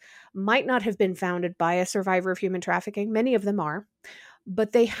organizations might not have been founded by a survivor of human trafficking. Many of them are,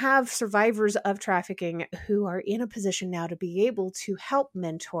 but they have survivors of trafficking who are in a position now to be able to help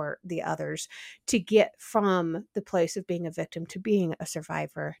mentor the others to get from the place of being a victim to being a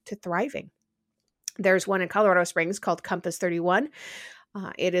survivor to thriving. There's one in Colorado Springs called Compass 31.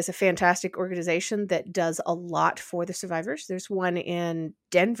 It is a fantastic organization that does a lot for the survivors. There's one in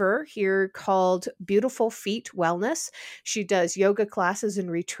Denver here called Beautiful Feet Wellness. She does yoga classes and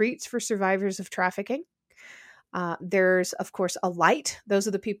retreats for survivors of trafficking. There's, of course, Alight. Those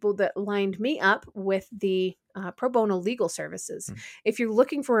are the people that lined me up with the pro bono legal services. mm, If you're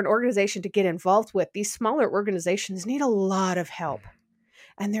looking for an organization to get involved with, these smaller organizations need a lot of help,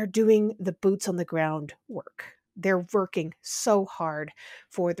 and they're doing the boots on the ground work. They're working so hard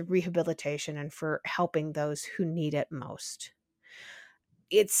for the rehabilitation and for helping those who need it most.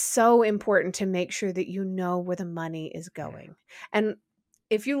 It's so important to make sure that you know where the money is mm. going. And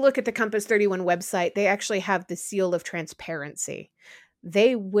if you look at the Compass 31 website, they actually have the seal of transparency.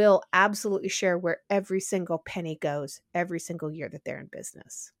 They will absolutely share where every single penny goes every single year that they're in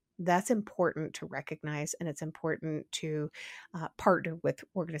business. That's important to recognize, and it's important to partner with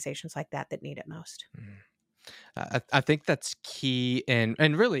organizations like that that need it most. Mm. I think that's key in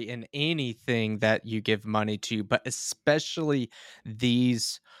and really in anything that you give money to, but especially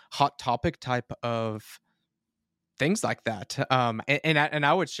these hot topic type of things like that. And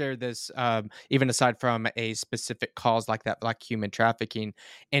I would share this, even aside from a specific cause like that, like human trafficking,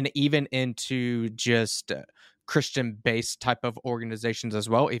 and even into just Christian based type of organizations as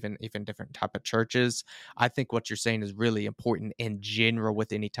well, even different type of churches. I think what you're saying is really important in general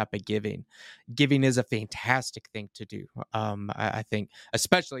with any type of giving. Giving is a fantastic thing to do. I think,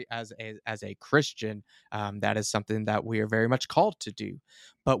 especially as a Christian, that is something that we are very much called to do.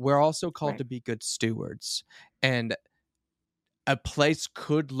 But we're also called Right. to be good stewards. And a place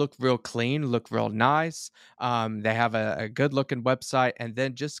could look real clean, look real nice. They have a good looking website, and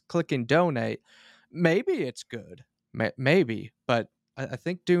then just click and donate. Maybe it's good, maybe, but I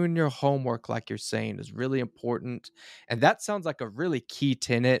think doing your homework, like you're saying, is really important. And that sounds like a really key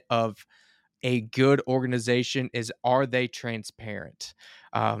tenet of a good organization is, are they transparent?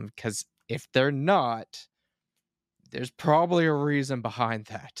 Because if they're not, there's probably a reason behind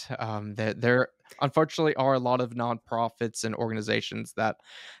that. That they're unfortunately are a lot of nonprofits and organizations that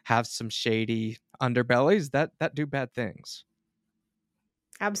have some shady underbellies that do bad things.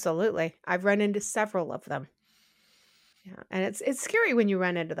 Absolutely. I've run into several of them. Yeah, and it's scary when you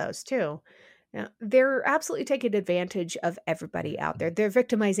run into those too. Yeah, they're absolutely taking advantage of everybody out there. They're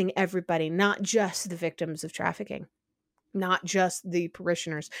victimizing everybody, not just the victims of trafficking, not just the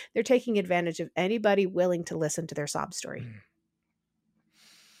parishioners. They're taking advantage of anybody willing to listen to their sob story.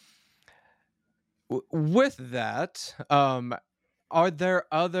 With that, are there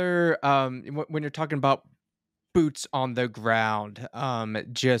other when you're talking about boots on the ground,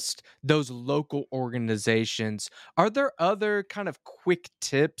 just those local organizations, are there other kind of quick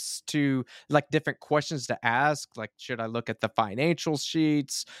tips to, like, different questions to ask? Like, should I look at the financial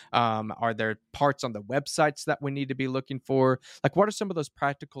sheets? Are there parts on the websites that we need to be looking for? Like, what are some of those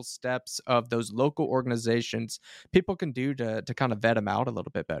practical steps of those local organizations people can do to kind of vet them out a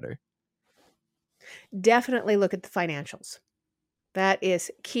little bit better? Definitely look at the financials. That is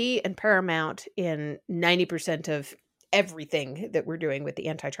key and paramount in 90% of everything that we're doing with the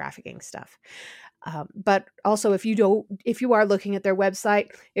anti-trafficking stuff. But also, if you are looking at their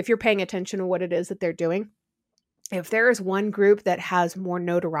website, if you're paying attention to what it is that they're doing, if there is one group that has more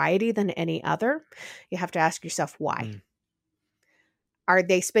notoriety than any other, you have to ask yourself why. Mm, Are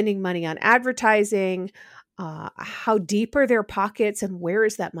they spending money on advertising? How deep are their pockets and where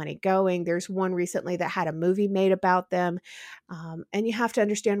is that money going? There's one recently that had a movie made about them. And you have to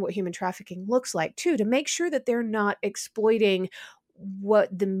understand what human trafficking looks like too, to make sure that they're not exploiting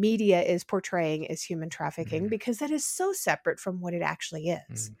what the media is portraying as human trafficking, mm, because that is so separate from what it actually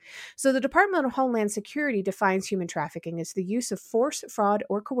is. mm, So, the Department of Homeland Security defines human trafficking as the use of force, fraud,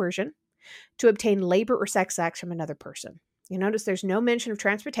 or coercion to obtain labor or sex acts from another person. You notice there's no mention of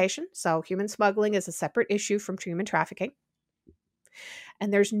transportation, so human smuggling is a separate issue from human trafficking.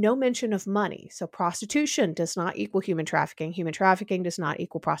 And there's no mention of money. So prostitution does not equal human trafficking. Human trafficking does not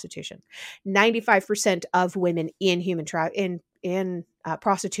equal prostitution. 95% of women in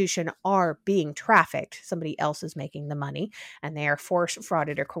prostitution are being trafficked. Somebody else is making the money, and they are forced,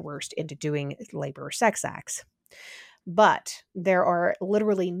 frauded, or coerced into doing labor or sex acts. But there are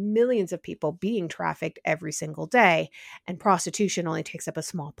literally millions of people being trafficked every single day, and prostitution only takes up a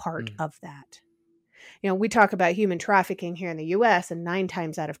small part mm, of that. We talk about human trafficking here in the US, and 9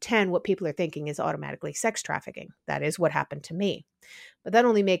 times out of 10, what people are thinking is automatically sex trafficking. That is what happened to me. But that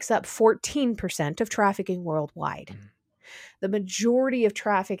only makes up 14% of trafficking worldwide. mm, The majority of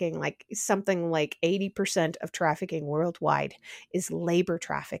trafficking, like something like 80% of trafficking worldwide, is labor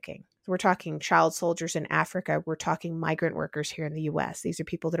trafficking. We're talking child soldiers in Africa. We're talking migrant workers here in the US. These are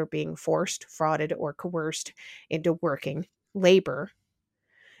people that are being forced, frauded, or coerced into working labor,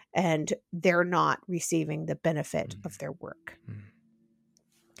 and they're not receiving the benefit mm, of their work. mm,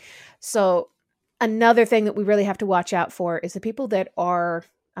 So, another thing that we really have to watch out for is the people that are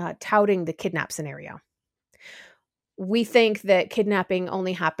touting the kidnap scenario. We think that kidnapping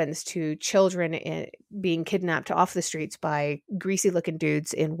only happens to children being kidnapped off the streets by greasy looking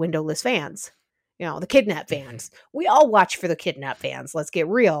dudes in windowless vans. The kidnap mhm, vans. We all watch for the kidnap vans. Let's get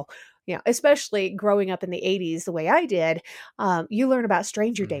real. Especially growing up in the 80s the way I did, you learn about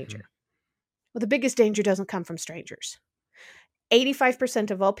stranger danger. mhm, Well, the biggest danger doesn't come from strangers.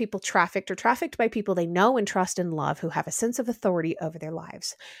 85% of all people trafficked are trafficked by people they know and trust and love, who have a sense of authority over their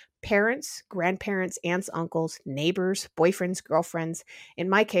lives. Parents, grandparents, aunts, uncles, neighbors, boyfriends, girlfriends. In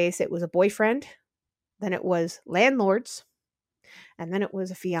my case, it was a boyfriend, then it was landlords, and then it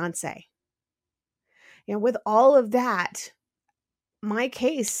was a fiance. With all of that, my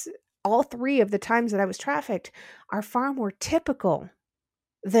case, all three of the times that I was trafficked are far more typical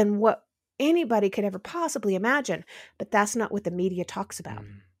than what anybody could ever possibly imagine. But that's not what the media talks about.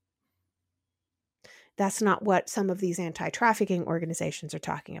 mm, That's not what some of these anti-trafficking organizations are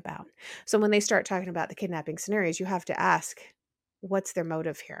talking about. So when they start talking about the kidnapping scenarios, you have to ask, what's their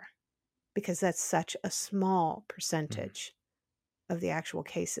motive here? Because that's such a small mm, percentage of the actual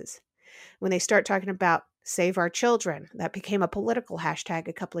cases. When they start talking about save our children, that became a political hashtag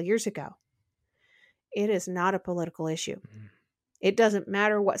a couple of years ago. It is not a political issue. mm, It doesn't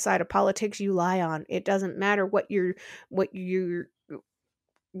matter what side of politics you lie on. It doesn't matter what you're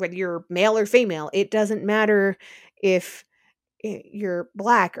whether you're male or female. It doesn't matter if you're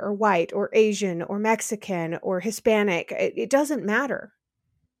black or white or Asian or Mexican or Hispanic. It doesn't matter.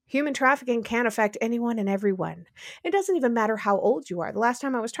 Human trafficking can affect anyone and everyone. It doesn't even matter how old you are. The last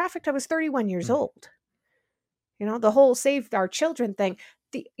time I was trafficked, I was 31 years mm. old. The whole save our children thing.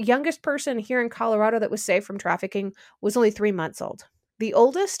 The youngest person here in Colorado that was saved from trafficking was only 3 months old. The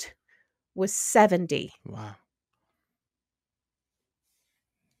oldest was 70. Wow.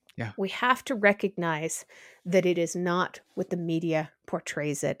 Yeah. We have to recognize that it is not what the media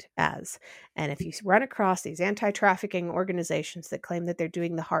portrays it as. And if you run across these anti trafficking organizations that claim that they're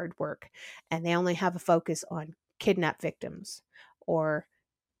doing the hard work and they only have a focus on kidnap victims or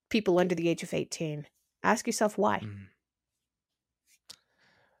people under the age of 18, ask yourself why. Mm.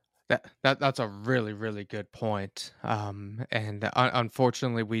 That's a really, really good point. And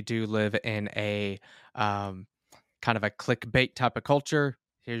unfortunately, we do live in a um, kind of a clickbait type of culture.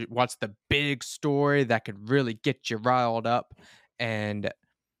 Here, what's the big story that could really get you riled up? And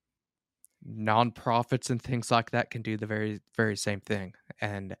nonprofits and things like that can do the very, very same thing.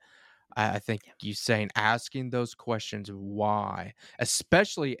 And I think you saying asking those questions why,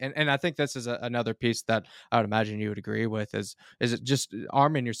 especially, and I think this is another piece that I would imagine you would agree with is it just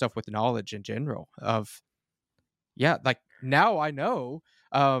arming yourself with knowledge in general of yeah, like now I know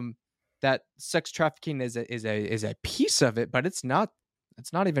that sex trafficking is a piece of it, but it's not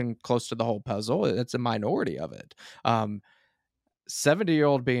even close to the whole puzzle. It's a minority of it.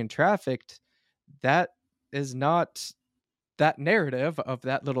 70-year-old being trafficked, that is not that narrative of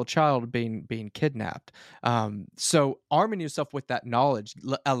that little child being kidnapped. So arming yourself with that knowledge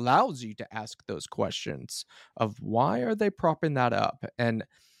allows you to ask those questions of why are they propping that up, and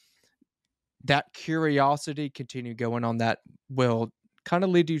that curiosity continue going on that will kind of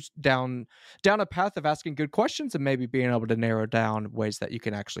lead you down a path of asking good questions and maybe being able to narrow down ways that you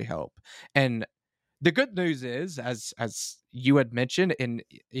can actually help. And the good news is, as you had mentioned,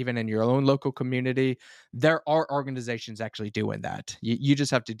 even in your own local community, there are organizations actually doing that. You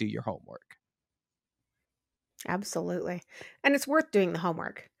just have to do your homework. Absolutely. And it's worth doing the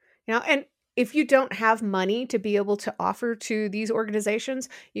homework. And if you don't have money to be able to offer to these organizations,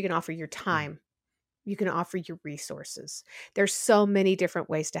 you can offer your Mm, time. You can offer your resources. There's so many different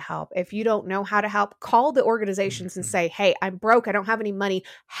ways to help. If you don't know how to help, call the organizations and mhm, say, "Hey, I'm broke. I don't have any money.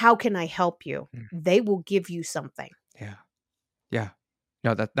 How can I help you?" mm. They will give you something. Yeah. Yeah.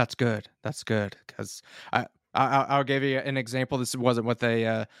 No, that's good. That's good because I'll give you an example. This wasn't with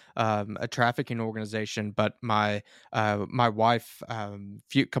a trafficking organization, but my wife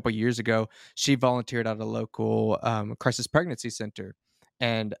few couple years ago, she volunteered at a local crisis pregnancy center,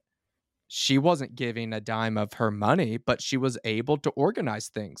 and she wasn't giving a dime of her money, but she was able to organize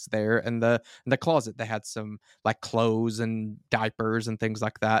things there in the closet. They had some like clothes and diapers and things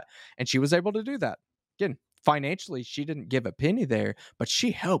like that, and she was able to do that. Again, financially, she didn't give a penny there, but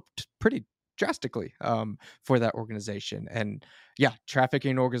she helped pretty drastically for that organization. And yeah,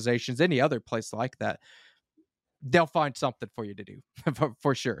 trafficking organizations, any other place like that, they'll find something for you to do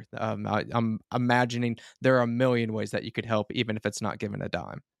for sure. I'm imagining there are a million ways that you could help, even if it's not giving a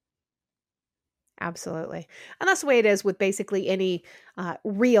dime. Absolutely. And that's the way it is with basically any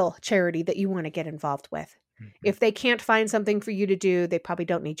real charity that you want to get involved with. Mhm. If they can't find something for you to do, they probably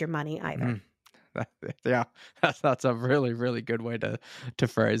don't need your money either. Mm. Yeah, that's a really, really good way to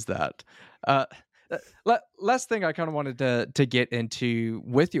phrase that. Uh, last thing I kind of wanted to get into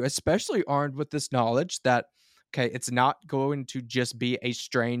with you, especially armed with this knowledge that okay, it's not going to just be a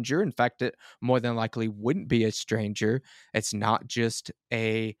stranger. In fact, it more than likely wouldn't be a stranger. It's not just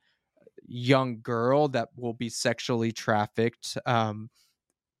a young girl that will be sexually trafficked.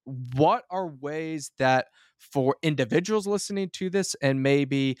 What are ways that for individuals listening to this and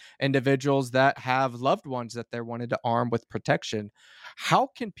maybe individuals that have loved ones that they're wanted to arm with protection, how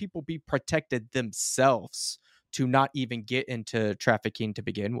can people be protected themselves to not even get into trafficking to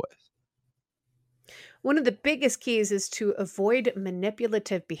begin with? One of the biggest keys is to avoid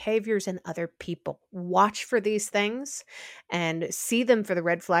manipulative behaviors in other people. Watch for these things and see them for the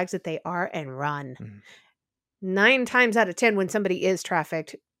red flags that they are and run. Mm, 9 times out of 10 when somebody is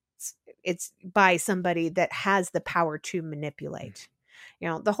trafficked, it's by somebody that has the power to mm, manipulate.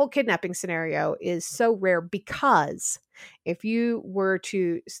 The whole kidnapping scenario is so rare because if you were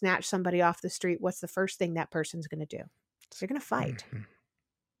to snatch somebody off the street, what's the first thing that person's going to do? They're going to fight. mhm,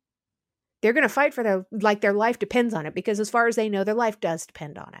 They're going to fight for their life depends on it because as far as they know, their life does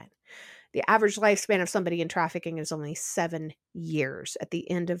depend on it. The average lifespan of somebody in trafficking is only 7 years. At the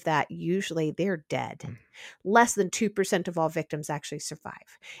end of that, usually they're dead. mm, Less than 2% of all victims actually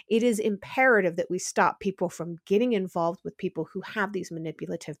survive. It is imperative that we stop people from getting involved with people who have these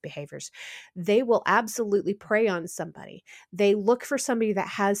manipulative behaviors. They will absolutely prey on somebody. They look for somebody that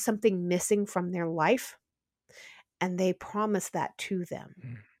has something missing from their life and they promise that to them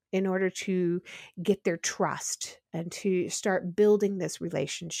mm, in order to get their trust and to start building this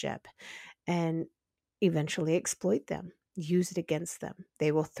relationship and eventually exploit them, use it against them.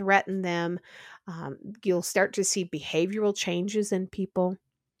 They will threaten them. You'll start to see behavioral changes in people.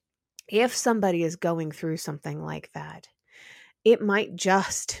 If somebody is going through something like that, it might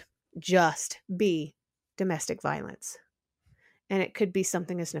just just be domestic violence. And it could be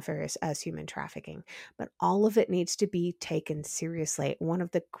something as nefarious as human trafficking. But all of it needs to be taken seriously. One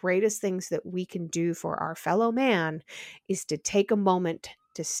of the greatest things that we can do for our fellow man is to take a moment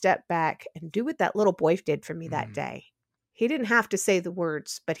to step back and do what that little boy did for me that Mm, day. He didn't have to say the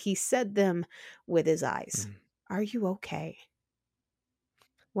words, but he said them with his eyes. mm. Are you okay?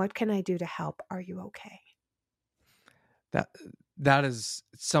 What can I do to help? Are you okay? That that is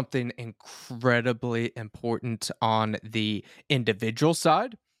something incredibly important on the individual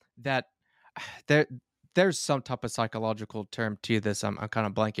side that there there's some type of psychological term to this. I'm kind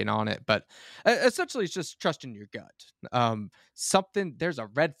of blanking on it, but essentially it's just trusting your gut. Something there's a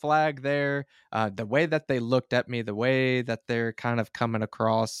red flag there. The way that they looked at me, the way that they're kind of coming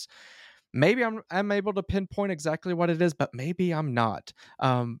across, maybe I'm able to pinpoint exactly what it is, but maybe I'm not.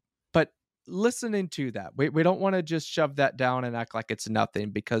 But listening to that, we don't want to just shove that down and act like it's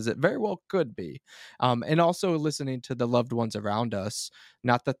nothing because it very well could be. And also listening to the loved ones around us,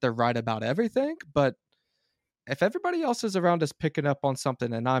 not that they're right about everything, but if everybody else is around us picking up on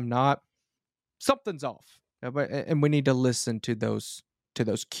something and I'm not, something's off. And we need to listen to those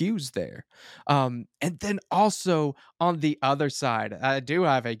cues there. And then also on the other side, I do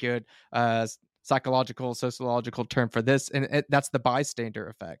have a good psychological, sociological term for this, and that's the bystander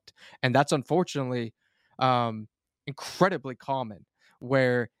effect. And that's unfortunately incredibly common,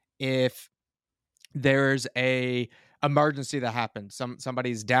 where if there's a emergency that happens,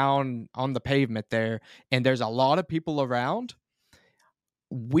 somebody's down on the pavement there, and there's a lot of people around,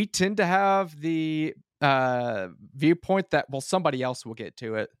 we tend to have the viewpoint that, well, somebody else will get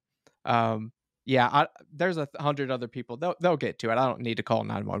to it. Um, yeah, there's 100 other people. They'll get to it. I don't need to call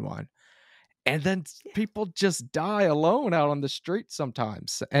 911. And then Yeah. people just die alone out on the street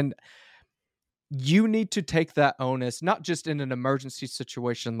sometimes. And you need to take that onus, not just in an emergency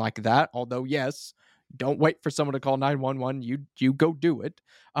situation like that, although yes, don't wait for someone to call 911, you go do it.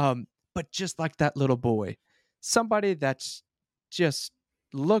 But just like that little boy, somebody that's just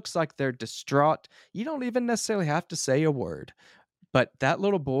looks like they're distraught, you don't even necessarily have to say a word, but that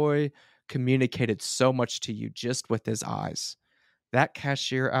little boy communicated so much to you just with his eyes. That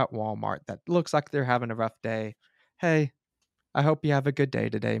cashier at Walmart that looks like they're having a rough day, hey, I hope you have a good day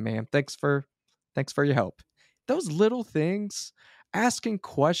today, ma'am. Thanks for your help. Those little things, asking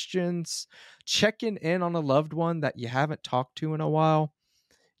questions, checking in on a loved one that you haven't talked to in a while,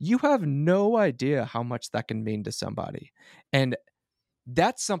 you have no idea how much that can mean to somebody. And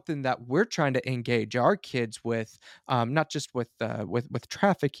that's something that we're trying to engage our kids with, not just with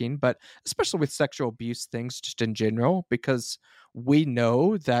trafficking, but especially with sexual abuse things, just in general, because we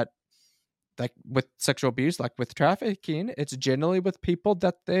know that like with sexual abuse, like with trafficking, it's generally with people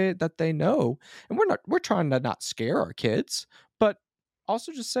that they know. And we're trying to not scare our kids, but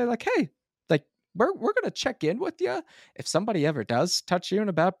also just say like, hey, like we're gonna check in with you. If somebody ever does touch you in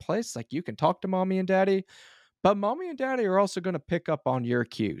a bad place, like you can talk to mommy and daddy, but mommy and daddy are also going to pick up on your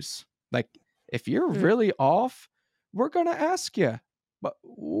cues. Like, if you're Mm. really off, we're going to ask you, but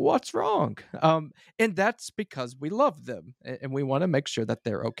what's wrong? And that's because we love them and we want to make sure that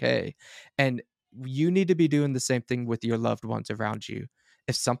they're okay. And you need to be doing the same thing with your loved ones around you.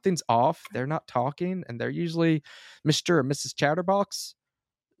 If something's off, they're not talking, and they're usually Mr. or Mrs. Chatterbox,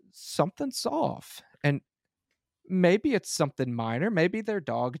 something's off. And maybe it's something minor. Maybe their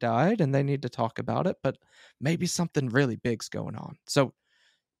dog died and they need to talk about it, but maybe something really big's going on. So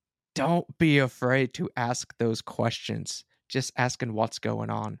don't be afraid to ask those questions. Just asking what's going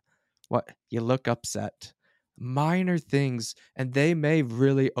on. What you look upset. Minor things, and they may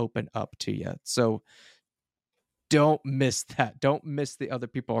really open up to you. So don't miss that. Don't miss the other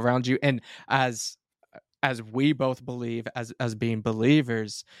people around you. And as we both believe as being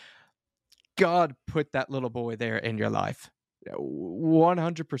believers, God put that little boy there in your life.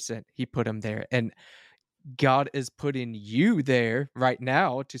 100% he put him there, and God is putting you there right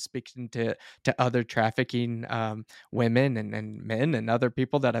now to speak to other trafficking, women and men and other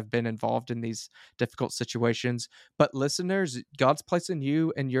people that have been involved in these difficult situations. But listeners, God's placing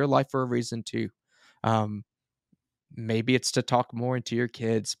you in your life for a reason too. Um, Maybe it's to talk more into your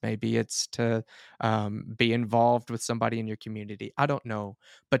kids. Maybe it's to be involved with somebody in your community. I don't know,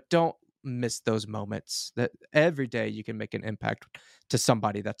 but don't miss those moments that every day you can make an impact to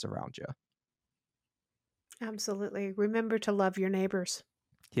somebody that's around you. Absolutely. Remember to love your neighbors.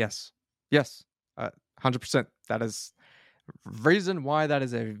 Yes. Yes. 100%. That is reason why that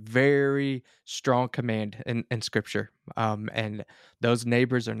is a very strong command in scripture. And those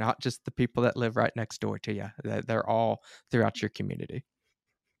neighbors are not just the people that live right next door to you. They're all throughout your community.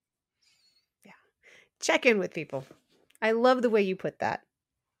 Yeah. Check in with people. I love the way you put that.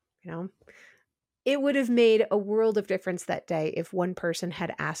 you know? It would have made a world of difference that day if one person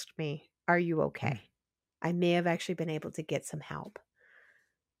had asked me, "Are you Mm, okay?" I may have actually been able to get some help.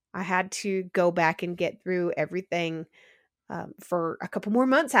 I had to go back and get through everything for a couple more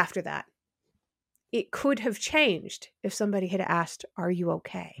months after that. It could have changed if somebody had asked, "Are you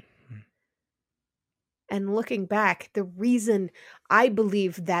okay?" mm, And looking back, the reason I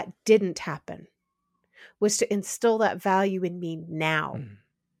believe that didn't happen was to instill that value in me now, mm,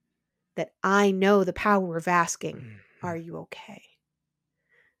 that I know the power of asking, mm, "Are you okay?"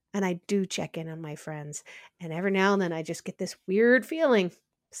 And I do check in on my friends. And every now and then I just get this weird feeling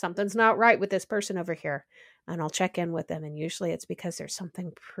something's not right with this person over here. And I'll check in with them. And usually it's because there's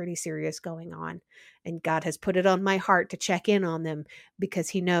something pretty serious going on. And God has put it on my heart to check in on them because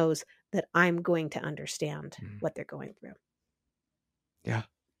He knows that I'm going to understand mm. what they're going through. Yeah.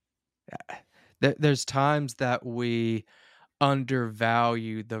 Yeah. There's times that we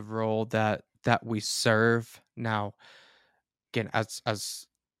undervalue the role that we serve. Now, again, as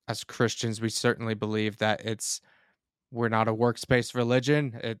Christians, we certainly believe that we're not a works-based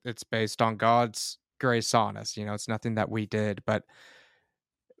religion. It's based on God's grace on us. It's nothing that we did, but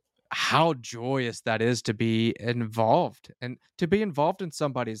how joyous that is to be involved and to be involved in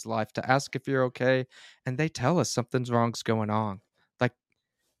somebody's life, to ask if you're okay, and they tell us something's wrong's going on. Like,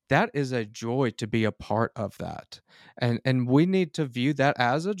 that is a joy to be a part of that. And we need to view that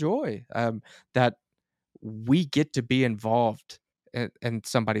as a joy, that we get to be involved in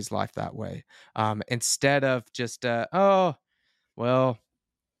somebody's life that way, instead of just, "Oh, well,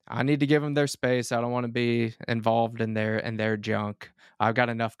 I need to give them their space. I don't wanna be involved in their junk. I've got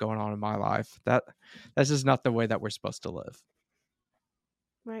enough going on in my life." That's just not the way that we're supposed to live.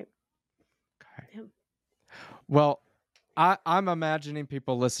 Right. Okay. Yep. Well, I'm imagining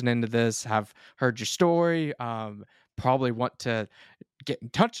people listening to this have heard your story, probably want to get in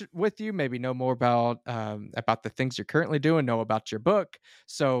touch with you, maybe know more about the things you're currently doing, know about your book.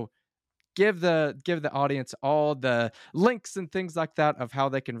 So give the audience all the links and things like that of how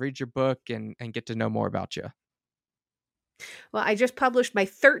they can read your book and get to know more about you. Well, I just published my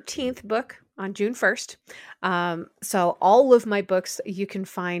 13th book on June 1st. So all of my books you can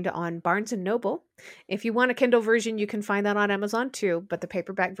find on Barnes and Noble. If you want a Kindle version, you can find that on Amazon too, but the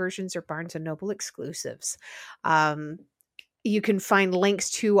paperback versions are Barnes and Noble exclusives. Um, you can find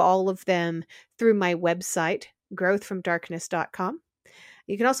links to all of them through my website, growthfromdarkness.com.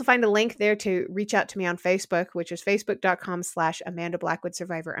 You can also find a link there to reach out to me on Facebook, which is facebook.com/Amanda Blackwood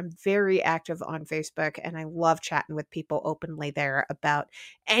Survivor. I'm very active on Facebook and I love chatting with people openly there about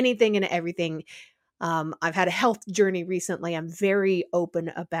anything and everything. I've had a health journey recently I'm very open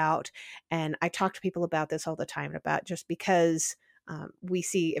about, and I talk to people about this all the time about just because we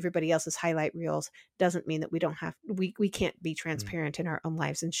see everybody else's highlight reels doesn't mean that we can't be Mm, transparent in our own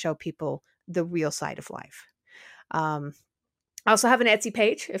lives and show people the real side of life. Um, I also have an Etsy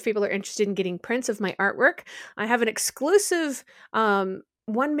page if people are interested in getting prints of my artwork. I have an exclusive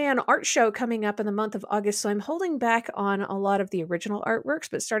one man art show coming up in the month of August. So I'm holding back on a lot of the original artworks,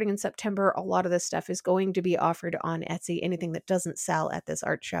 but starting in September, a lot of this stuff is going to be offered on Etsy, anything that doesn't sell at this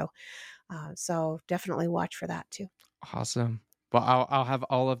art show. So definitely watch for that too. awesome. Well, I'll have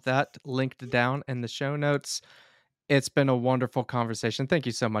all of that linked down in the show notes. It's been a wonderful conversation. Thank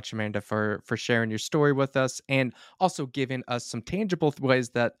you so much, Amanda, for sharing your story with us and also giving us some tangible ways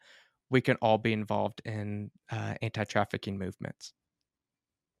that we can all be involved in anti-trafficking movements.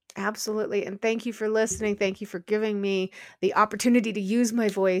 Absolutely. And thank you for listening. Thank you for giving me the opportunity to use my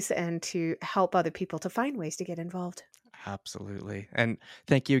voice and to help other people to find ways to get involved. Absolutely. And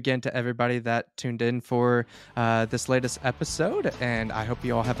thank you again to everybody that tuned in for this latest episode. And I hope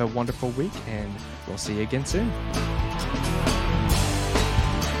you all have a wonderful week, and we'll see you again soon.